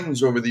awful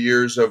trends over the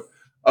years of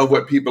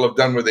what people have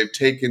done, where they've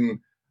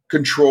taken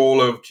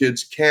control of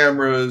kids'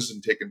 cameras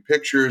and taken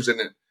pictures,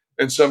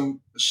 and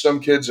some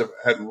kids have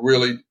had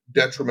really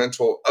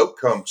detrimental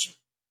outcomes.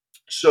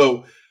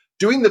 So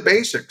doing the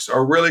basics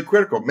are really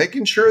critical,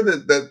 making sure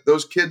that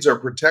those kids are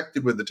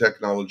protected with the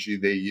technology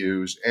they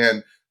use,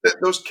 and that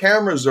those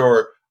cameras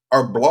are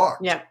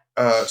blocked, Yeah.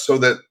 so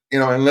that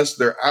unless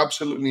they're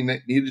absolutely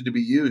needed to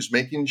be used,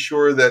 making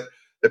sure that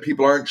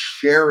people aren't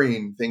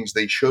sharing things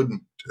they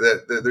shouldn't,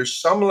 that there's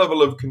some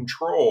level of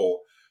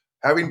control,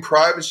 having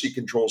privacy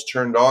controls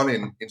turned on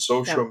in Yeah.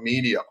 social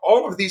media,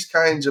 all of these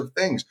kinds of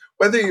things,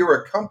 whether you're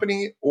a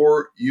company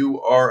or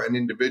you are an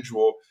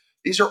individual.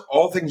 These are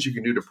all things you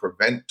can do to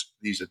prevent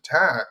these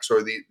attacks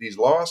or these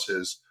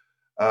losses.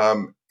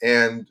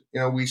 And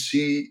we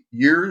see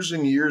years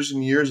and years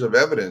and years of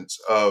evidence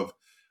of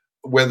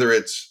whether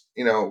it's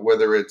in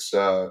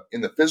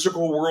the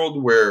physical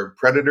world, where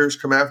predators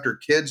come after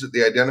kids that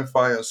they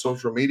identify on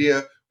social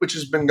media, which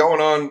has been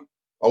going on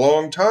a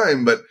long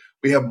time, but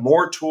we have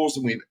more tools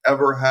than we've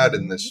ever had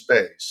in this Mm-hmm.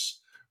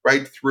 space,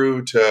 right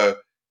through to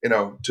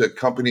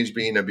companies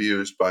being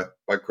abused by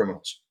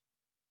criminals.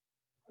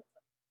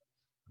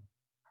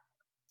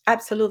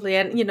 Absolutely.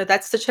 And,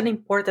 that's such an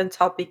important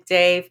topic,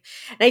 Dave.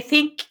 And I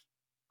think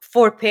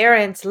for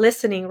parents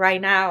listening right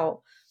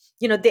now,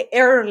 the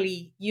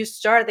early you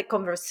start the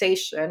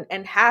conversation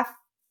and have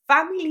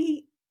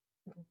family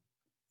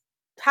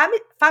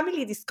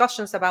family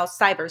discussions about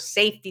cyber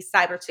safety,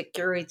 cyber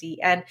security,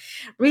 and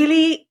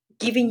really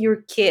giving your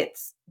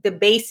kids the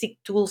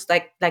basic tools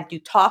like you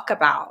talk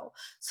about,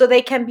 so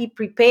they can be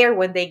prepared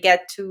when they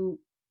get to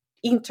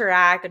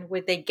interact and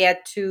when they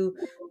get to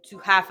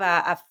have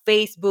a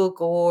Facebook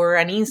or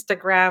an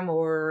Instagram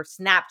or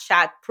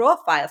Snapchat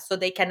profile, so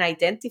they can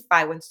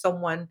identify when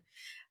someone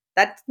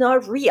that's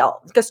not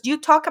real. Because you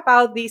talk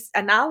about this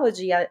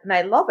analogy, and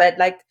I love it,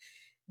 like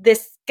the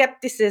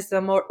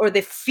skepticism or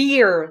the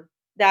fear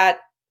that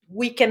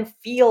we can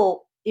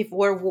feel if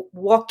we're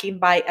walking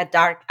by a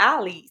dark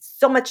alley,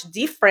 so much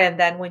different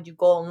than when you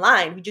go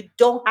online. You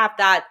don't have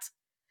that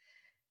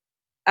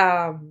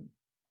um,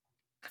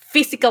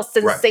 physical Right.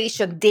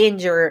 sensation.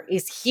 Danger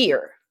is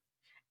here,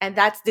 and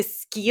that's the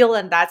skill,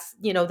 and that's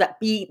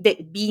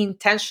be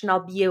intentional,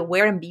 be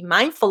aware, and be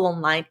mindful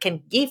online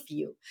can give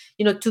you,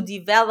 to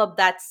develop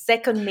that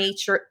second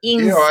nature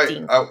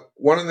instinct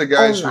One of the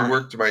guys who online.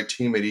 worked my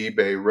team at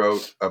eBay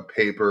wrote a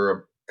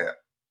paper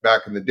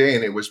back in the day,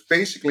 and it was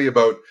basically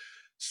about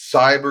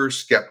cyber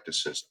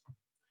skepticism,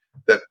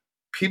 that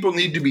people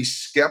need to be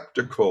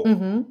skeptical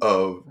Hmm.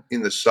 of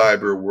in the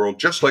cyber world,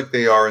 just like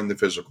they are in the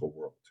physical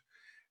world,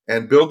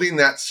 and building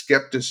that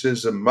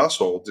skepticism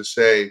muscle to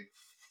say,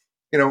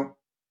 you know,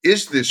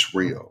 is this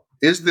real?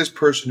 Is this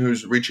person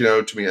who's reaching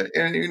out to me?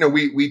 And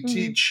we Hmm.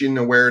 teach in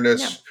Yeah.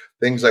 awareness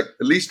things like,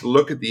 at least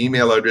look at the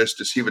email address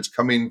to see if it's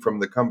coming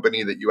from the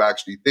company that you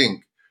actually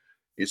think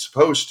it's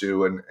supposed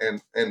to, and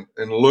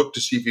look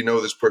to see if you know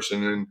this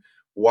person, and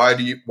why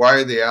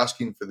are they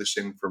asking for this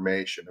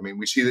information? I mean,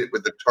 we see that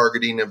with the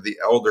targeting of the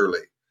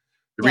elderly.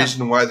 The Yeah.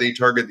 reason why they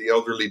target the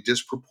elderly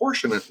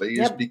disproportionately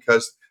is Yep.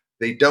 because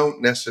they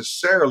don't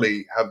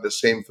necessarily have the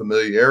same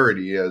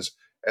familiarity as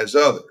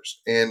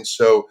others. And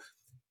so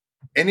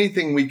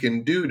anything we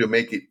can do to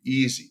make it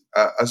easy,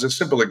 as a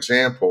simple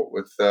example,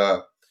 with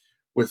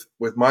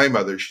my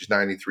mother, she's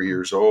 93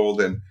 years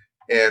old, and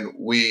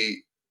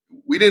we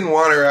didn't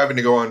want her having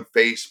to go on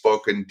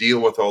Facebook and deal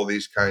with all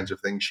these kinds of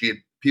things.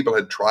 People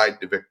had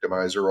tried to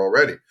victimize her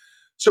already.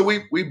 So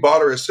we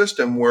bought her a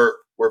system where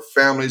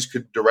families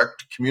could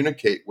direct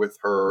communicate with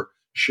her,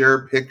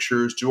 share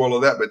pictures, do all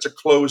of that, but it's a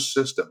closed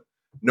system.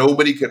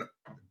 Nobody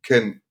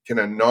can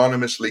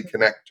anonymously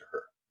connect to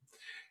her.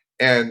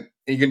 And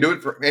you can do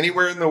it from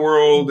anywhere in the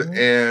world. Hmm.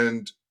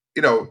 And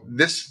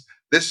this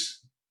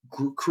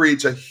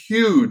creates a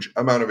huge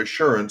amount of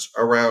assurance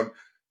around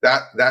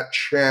that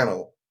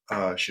channel.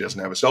 She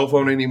doesn't have a cell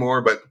phone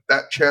anymore, but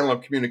that channel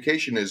of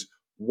communication is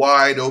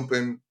wide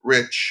open,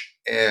 rich,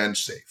 and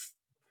safe.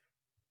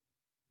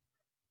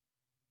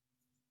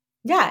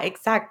 Yeah,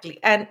 exactly.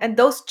 And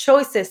those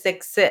choices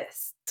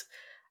exist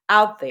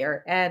out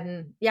there.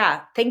 And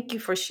yeah, thank you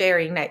for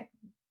sharing that.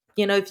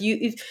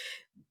 If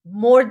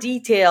more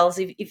details,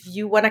 if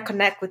you want to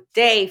connect with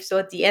Dave, so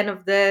at the end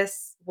of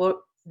this, we're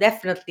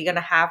definitely going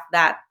to have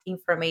that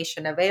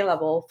information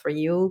available for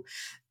you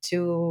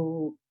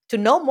to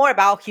know more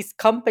about his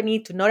company,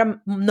 to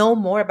know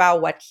more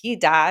about what he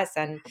does.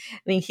 And I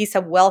mean, he's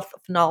a wealth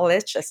of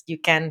knowledge, as you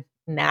can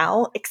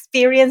now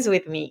experience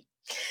with me.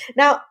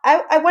 Now,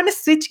 I want to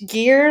switch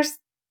gears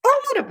a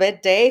little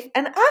bit, Dave,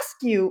 and ask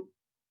you,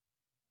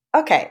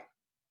 okay,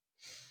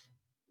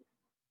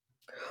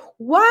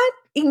 what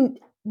in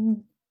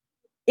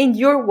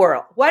your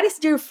world, what is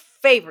your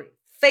favorite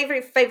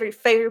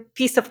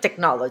piece of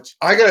technology?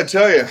 I got to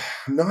tell you,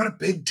 I'm not a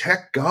big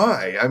tech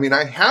guy. I mean,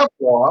 I have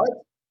a lot.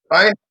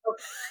 I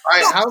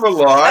I have a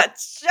lot.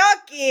 That's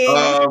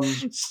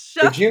shocking.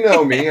 But you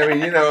know me. I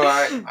mean,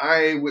 Shocking.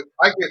 I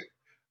get.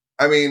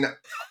 I mean,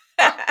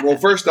 well,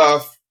 first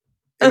off,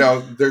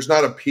 there's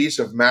not a piece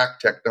of Mac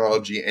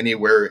technology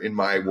anywhere in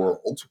my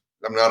world.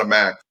 I'm not a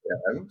Mac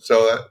fan,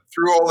 so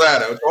threw all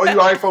that out. All you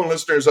iPhone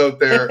listeners out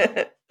there,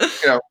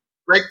 you know,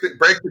 break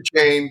the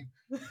chain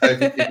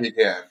if you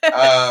can.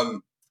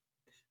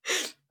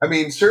 I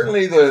mean,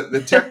 certainly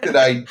the tech that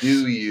I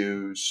do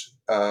use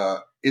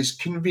is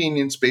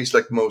convenience based,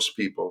 like most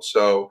people.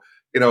 So,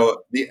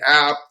 the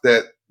app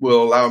that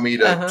will allow me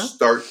to Uh-huh.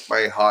 start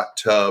my hot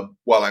tub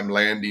while I'm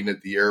landing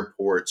at the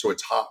airport, so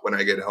it's hot when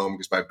I get home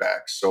because my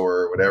back's sore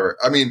or whatever.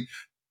 I mean,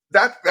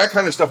 that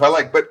kind of stuff I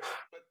like, but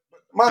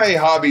my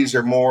hobbies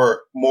are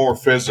more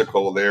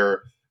physical.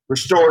 They're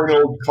restoring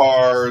old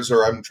cars,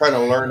 or I'm trying to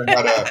learn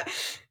how to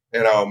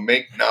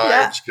make Yeah.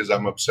 knives because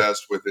I'm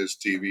obsessed with this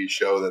TV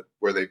show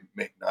where they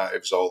make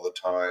knives all the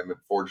time and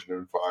Forging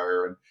in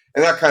Fire and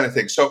that kind of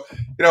thing. So,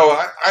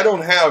 I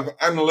don't have,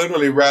 I'm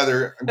literally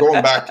rather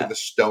going back to the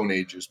Stone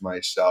Ages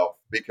myself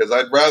because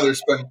I'd rather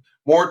spend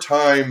more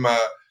time,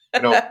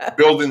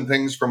 building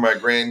things for my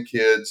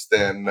grandkids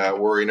than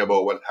worrying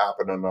about what's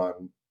happening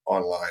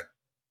online.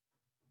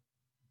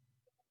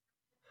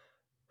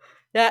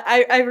 Yeah,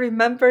 I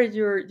remember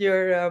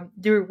your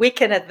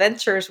weekend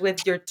adventures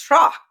with your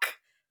truck.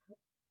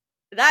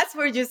 That's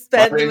where you My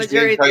spend the name's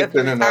Dave majority of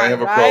Tyson, your and I time,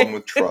 have a problem right?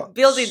 with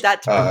Building trucks.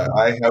 that truck.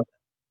 I have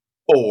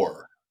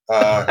four,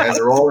 and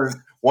they're all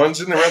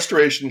one's in the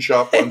restoration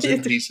shop, one's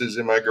in pieces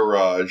in my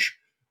garage,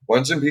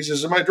 one's in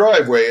pieces in my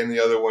driveway, and the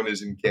other one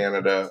is in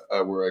Canada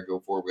where I go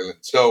four wheeling.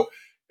 So,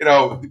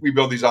 we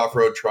build these off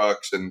road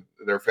trucks, and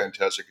they're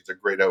fantastic. It's a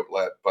great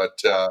outlet, but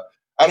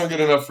I don't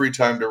get enough free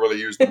time to really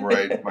use them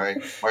right.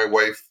 My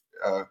wife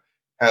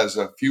has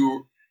a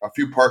few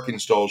parking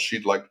stalls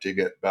she'd like to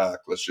get back.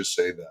 Let's just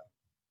say that.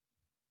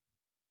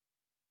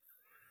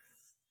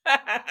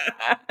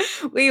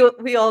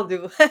 We all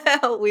do.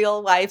 We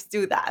all wives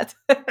do that.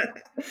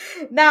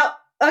 Now,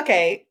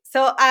 okay,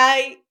 so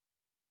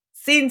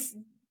since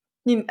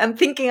I'm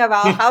thinking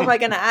about how am I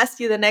going to ask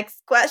you the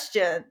next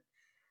question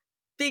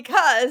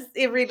because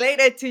it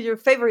related to your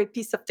favorite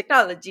piece of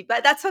technology,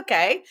 but that's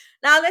okay.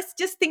 Now let's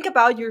just think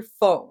about your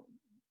phone.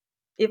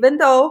 Even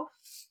though,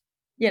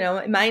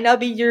 it might not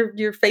be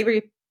your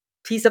favorite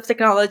piece of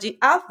technology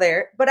out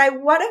there, but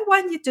what I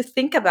want you to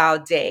think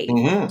about, Dave,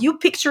 Hmm. you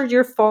picture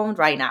your phone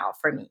right now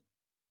for me.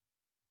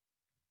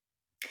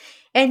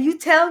 And you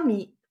tell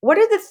me, what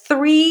are the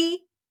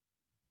three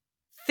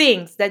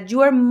things that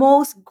you are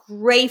most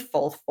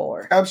grateful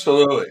for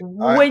Absolutely.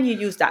 when you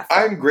use that phone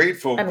I'm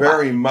grateful and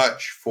very why?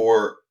 much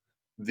for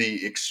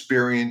the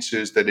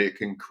experiences that it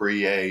can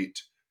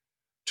create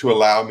to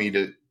allow me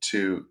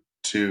to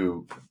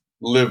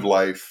live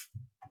life,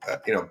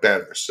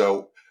 better.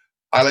 So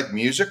I like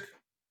music.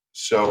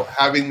 So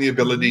having the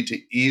ability Hmm.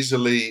 to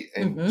easily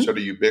and Hmm. sort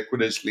of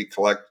ubiquitously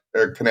collect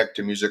or connect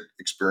to music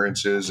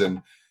experiences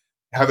and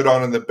have it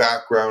on in the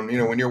background.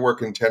 When you're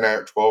working 10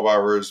 hours, 12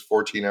 hours,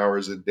 14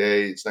 hours a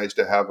day, it's nice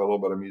to have a little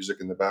bit of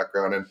music in the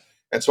background.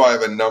 And so I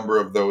have a number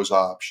of those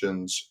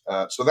options.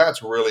 So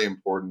that's really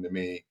important to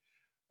me.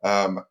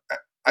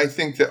 I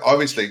think that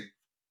obviously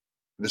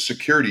the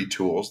security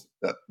tools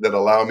that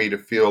allow me to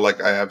feel like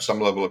I have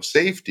some level of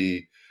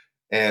safety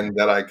and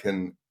that I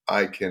can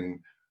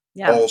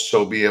Yeah.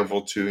 also be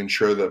able to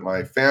ensure that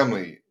my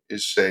family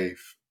is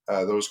safe.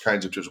 Those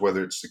kinds of tools,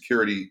 whether it's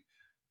security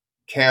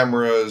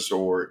cameras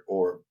or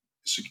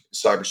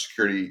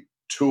cybersecurity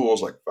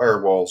tools like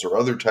firewalls or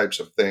other types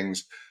of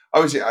things.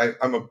 Obviously,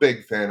 I'm a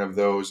big fan of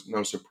those.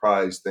 No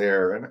surprise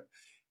there. And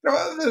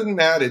other than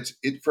that,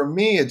 it for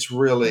me, it's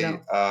really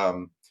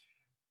No.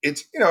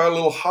 it's a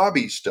little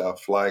hobby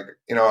stuff. Like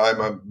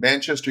I'm a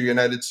Manchester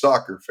United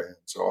soccer fan,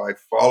 so I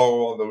follow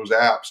all those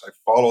apps. I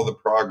follow the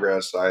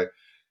progress. Our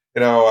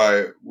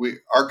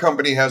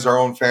company has our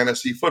own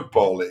fantasy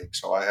football league,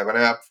 so I have an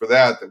app for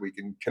that we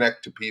can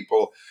connect to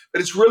people.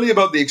 But it's really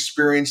about the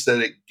experience that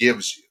it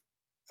gives you.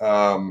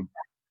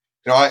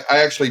 I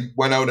actually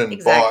went out and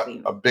bought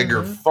Exactly. a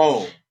bigger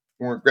phone.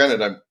 Well,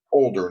 granted, I'm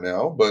older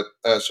now, but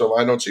so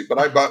I don't see. But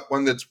I bought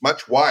one that's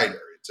much wider.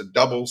 It's a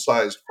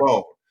double-sized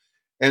phone,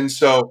 and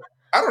so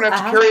I don't have to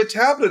Uh-huh. carry a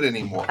tablet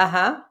anymore.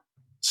 Uh-huh.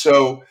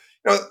 So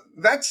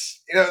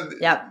that's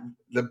Yeah.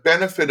 the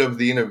benefit of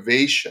the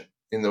innovation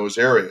in those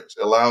areas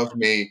allows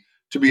me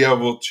to be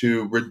able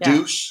to Yeah.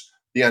 reduce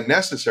the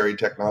unnecessary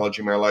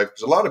technology in my life,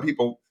 because a lot of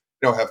people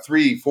have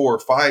 3, 4,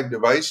 5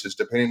 devices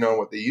depending on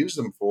what they use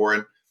them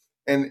for,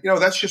 and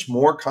that's just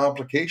more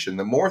complication.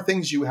 The more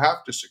things you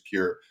have to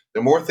secure,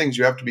 the more things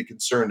you have to be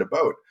concerned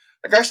about.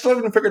 Like, I still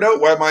haven't figured out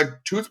why my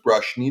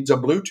toothbrush needs a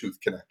Bluetooth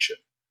connection.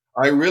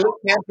 I really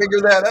can't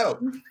figure that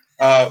out.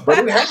 But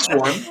it has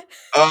one,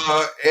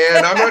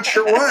 and I'm not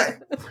sure why.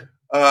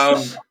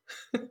 Um,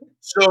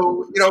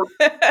 so,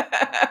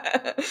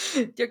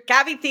 Your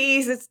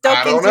cavities is I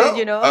stuck don't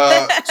into, know.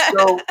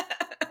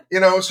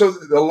 So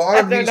a lot I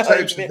of don't these know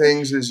types of either.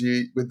 things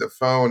with the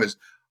phone is,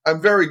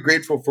 I'm very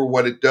grateful for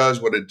what it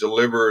does, what it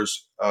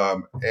delivers.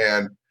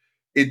 And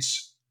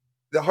it's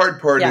the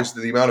hard part Yeah. is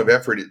the amount of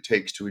effort it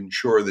takes to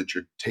ensure that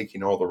you're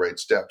taking all the right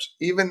steps.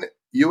 Even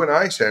you and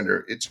I,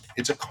 Sandra, it's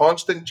a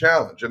constant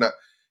challenge. And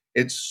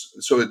it's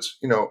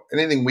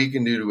anything we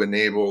can do to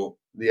enable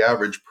the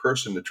average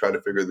person to try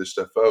to figure this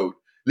stuff out,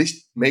 at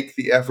least make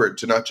the effort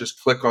to not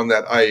just click on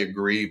that I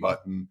agree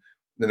button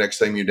the next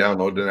time you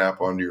download an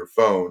app onto your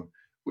phone.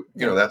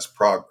 Yeah. That's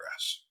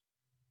progress.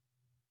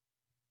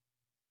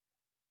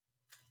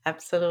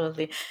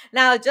 Absolutely.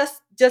 Now,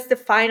 just the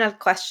final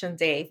question,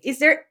 Dave. Is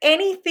there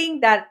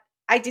anything that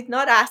I did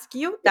not ask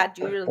you that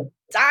you're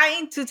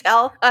dying to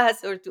tell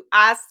us or to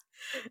ask,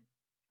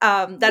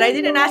 that I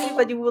didn't ask you,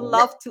 but you would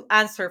love to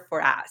answer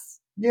for us?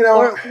 You know,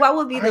 Or what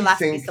will be the I last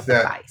piece think of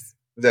that advice?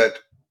 that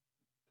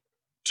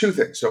two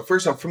things. So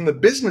first off, from the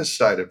business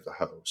side of the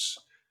house,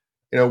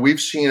 we've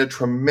seen a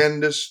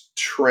tremendous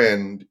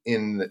trend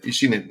you've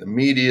seen it in the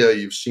media,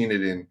 you've seen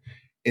it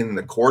in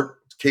the court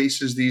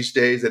cases these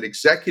days, that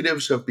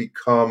executives are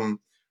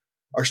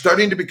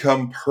starting to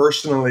become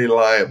personally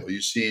liable.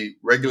 You see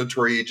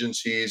regulatory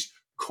agencies,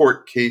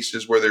 court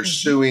cases where they're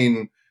Mhm.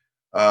 suing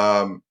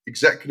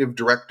executive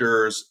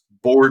directors,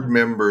 board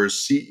members,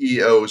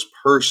 CEOs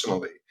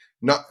personally,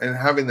 not and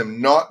having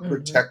them not Mhm.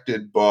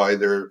 protected by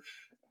their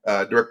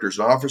directors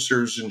and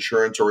officers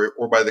insurance, or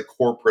by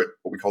what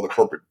we call the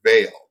corporate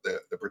veil,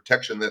 the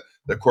protection that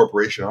the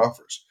corporation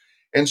offers.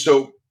 And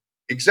so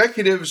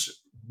executives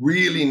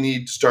really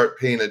need to start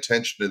paying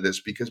attention to this,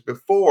 because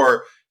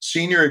before,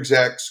 senior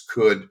execs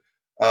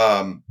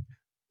um,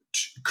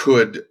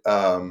 could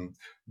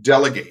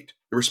delegate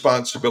the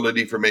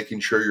responsibility for making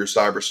sure your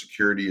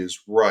cybersecurity is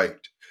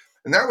right,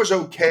 and that was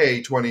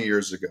okay 20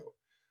 years ago.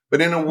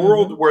 But in a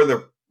world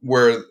Mhm.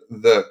 where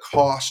the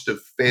cost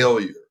of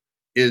failure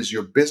is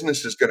your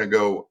business is going to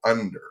go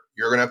under,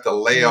 you're going to have to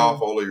lay off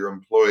Mm. all of your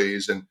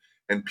employees, and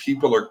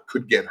people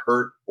could get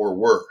hurt or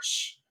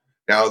worse.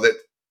 Now that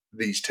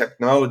these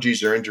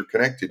technologies are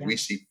interconnected, Yeah. we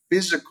see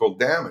physical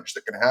damage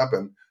that can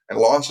happen and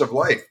loss of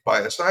life by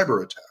a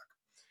cyber attack.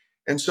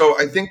 And so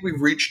I think we've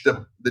reached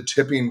the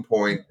tipping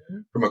point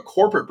Mhm. from a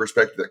corporate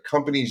perspective, that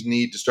companies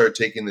need to start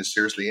taking this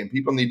seriously, and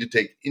people need to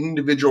take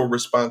individual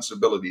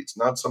responsibility. It's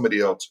not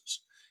somebody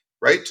else's,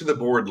 right to the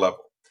board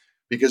level.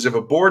 Because if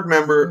a board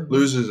member Mhm.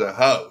 loses a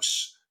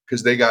house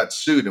because they got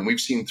sued, and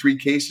we've seen 3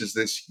 cases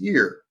this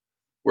year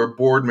where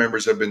board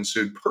members have been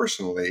sued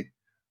personally,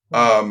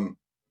 Wow. um,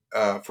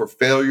 for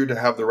failure to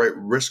have the right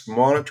risk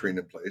monitoring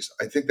in place,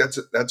 I think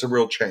that's a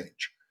real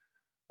change.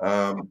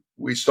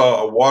 We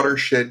saw a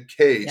watershed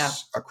Yeah.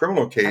 case, a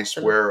criminal case,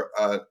 Absolutely. where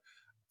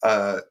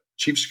a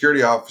chief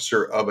security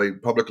officer of a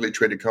publicly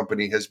traded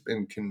company has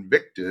been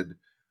convicted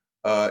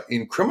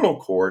in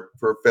criminal court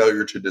for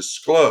failure to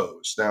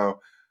disclose. Now,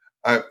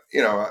 I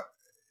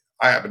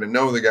happen to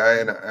know the guy,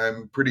 and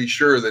I'm pretty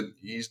sure that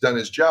he's done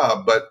his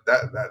job, but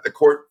that the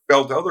court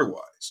felt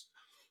otherwise.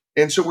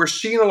 And so we're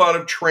seeing a lot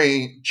of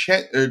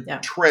Yeah.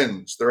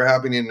 trends that are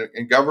happening,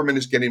 and government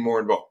is getting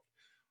more involved.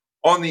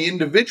 On the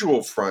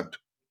individual front,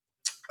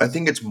 I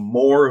think it's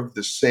more of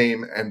the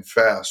same and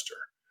faster.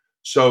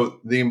 So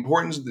the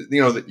importance,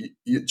 that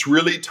it's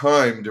really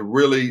time to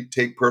really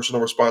take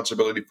personal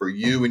responsibility for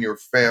you and your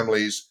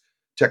family's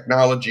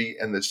technology,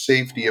 and the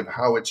safety of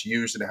how it's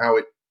used and how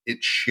it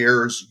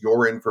shares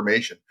your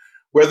information.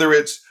 Whether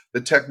it's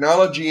the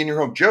technology in your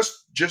home,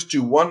 just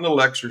do one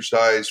little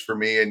exercise for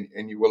me,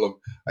 and you will have,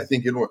 I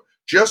think it will.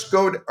 Just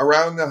go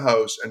around the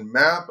house and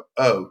map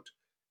out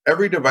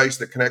every device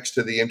that connects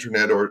to the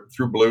internet or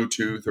through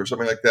Bluetooth or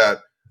something like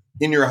that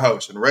in your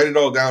house, and write it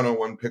all down on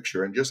one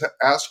picture, and just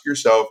ask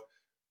yourself,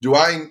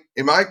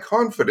 am I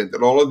confident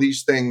that all of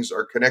these things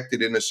are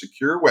connected in a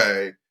secure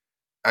way,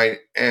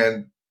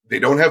 and they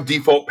don't have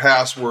default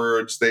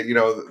passwords,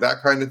 that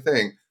kind of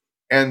thing,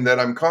 and that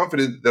I'm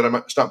confident that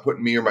it's not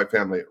putting me or my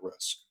family at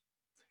risk.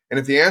 And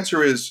if the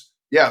answer is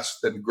yes,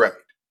 then great.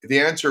 If the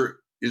answer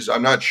is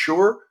I'm not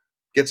sure,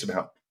 get some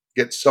help.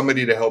 Get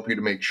somebody to help you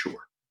to make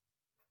sure.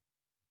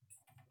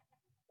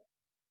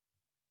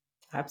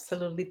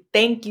 Absolutely.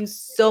 Thank you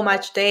so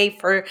much, Dave,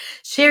 for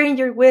sharing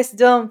your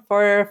wisdom,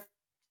 for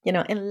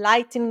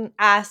enlightening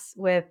us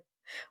with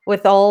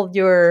all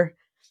your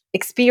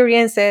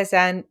experiences,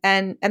 and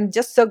I'm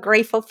just so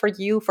grateful for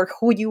you, for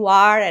who you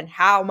are and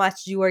how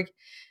much you are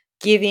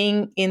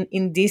giving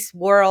in this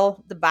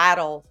world, the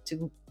battle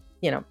to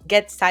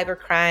get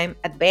cybercrime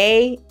at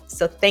bay.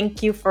 So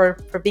thank you for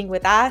being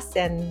with us,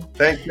 and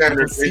Thanks, I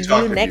Sandra. will see Great you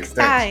talking to you. next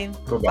Thanks.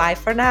 time. Bye-bye. Bye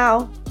for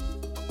now.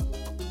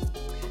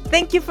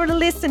 Thank you for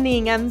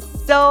listening. I'm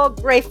so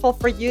grateful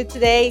for you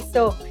today.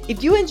 So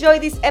if you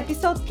enjoyed this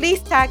episode,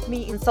 please tag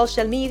me in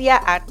social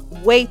media at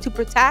Way to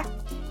Protect.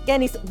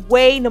 Again, it's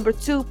way number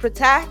 2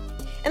 protect.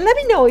 And let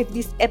me know if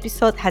this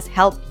episode has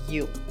helped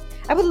you.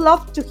 I would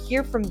love to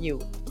hear from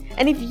you.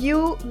 And if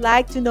you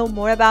like to know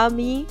more about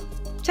me,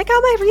 check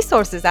out my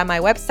resources at my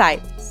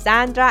website,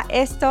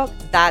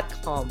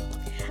 sandraestock.com.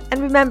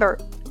 And remember,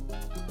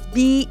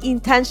 be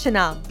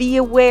intentional, be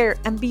aware,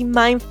 and be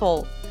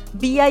mindful.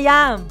 Be I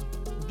am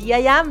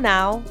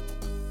now.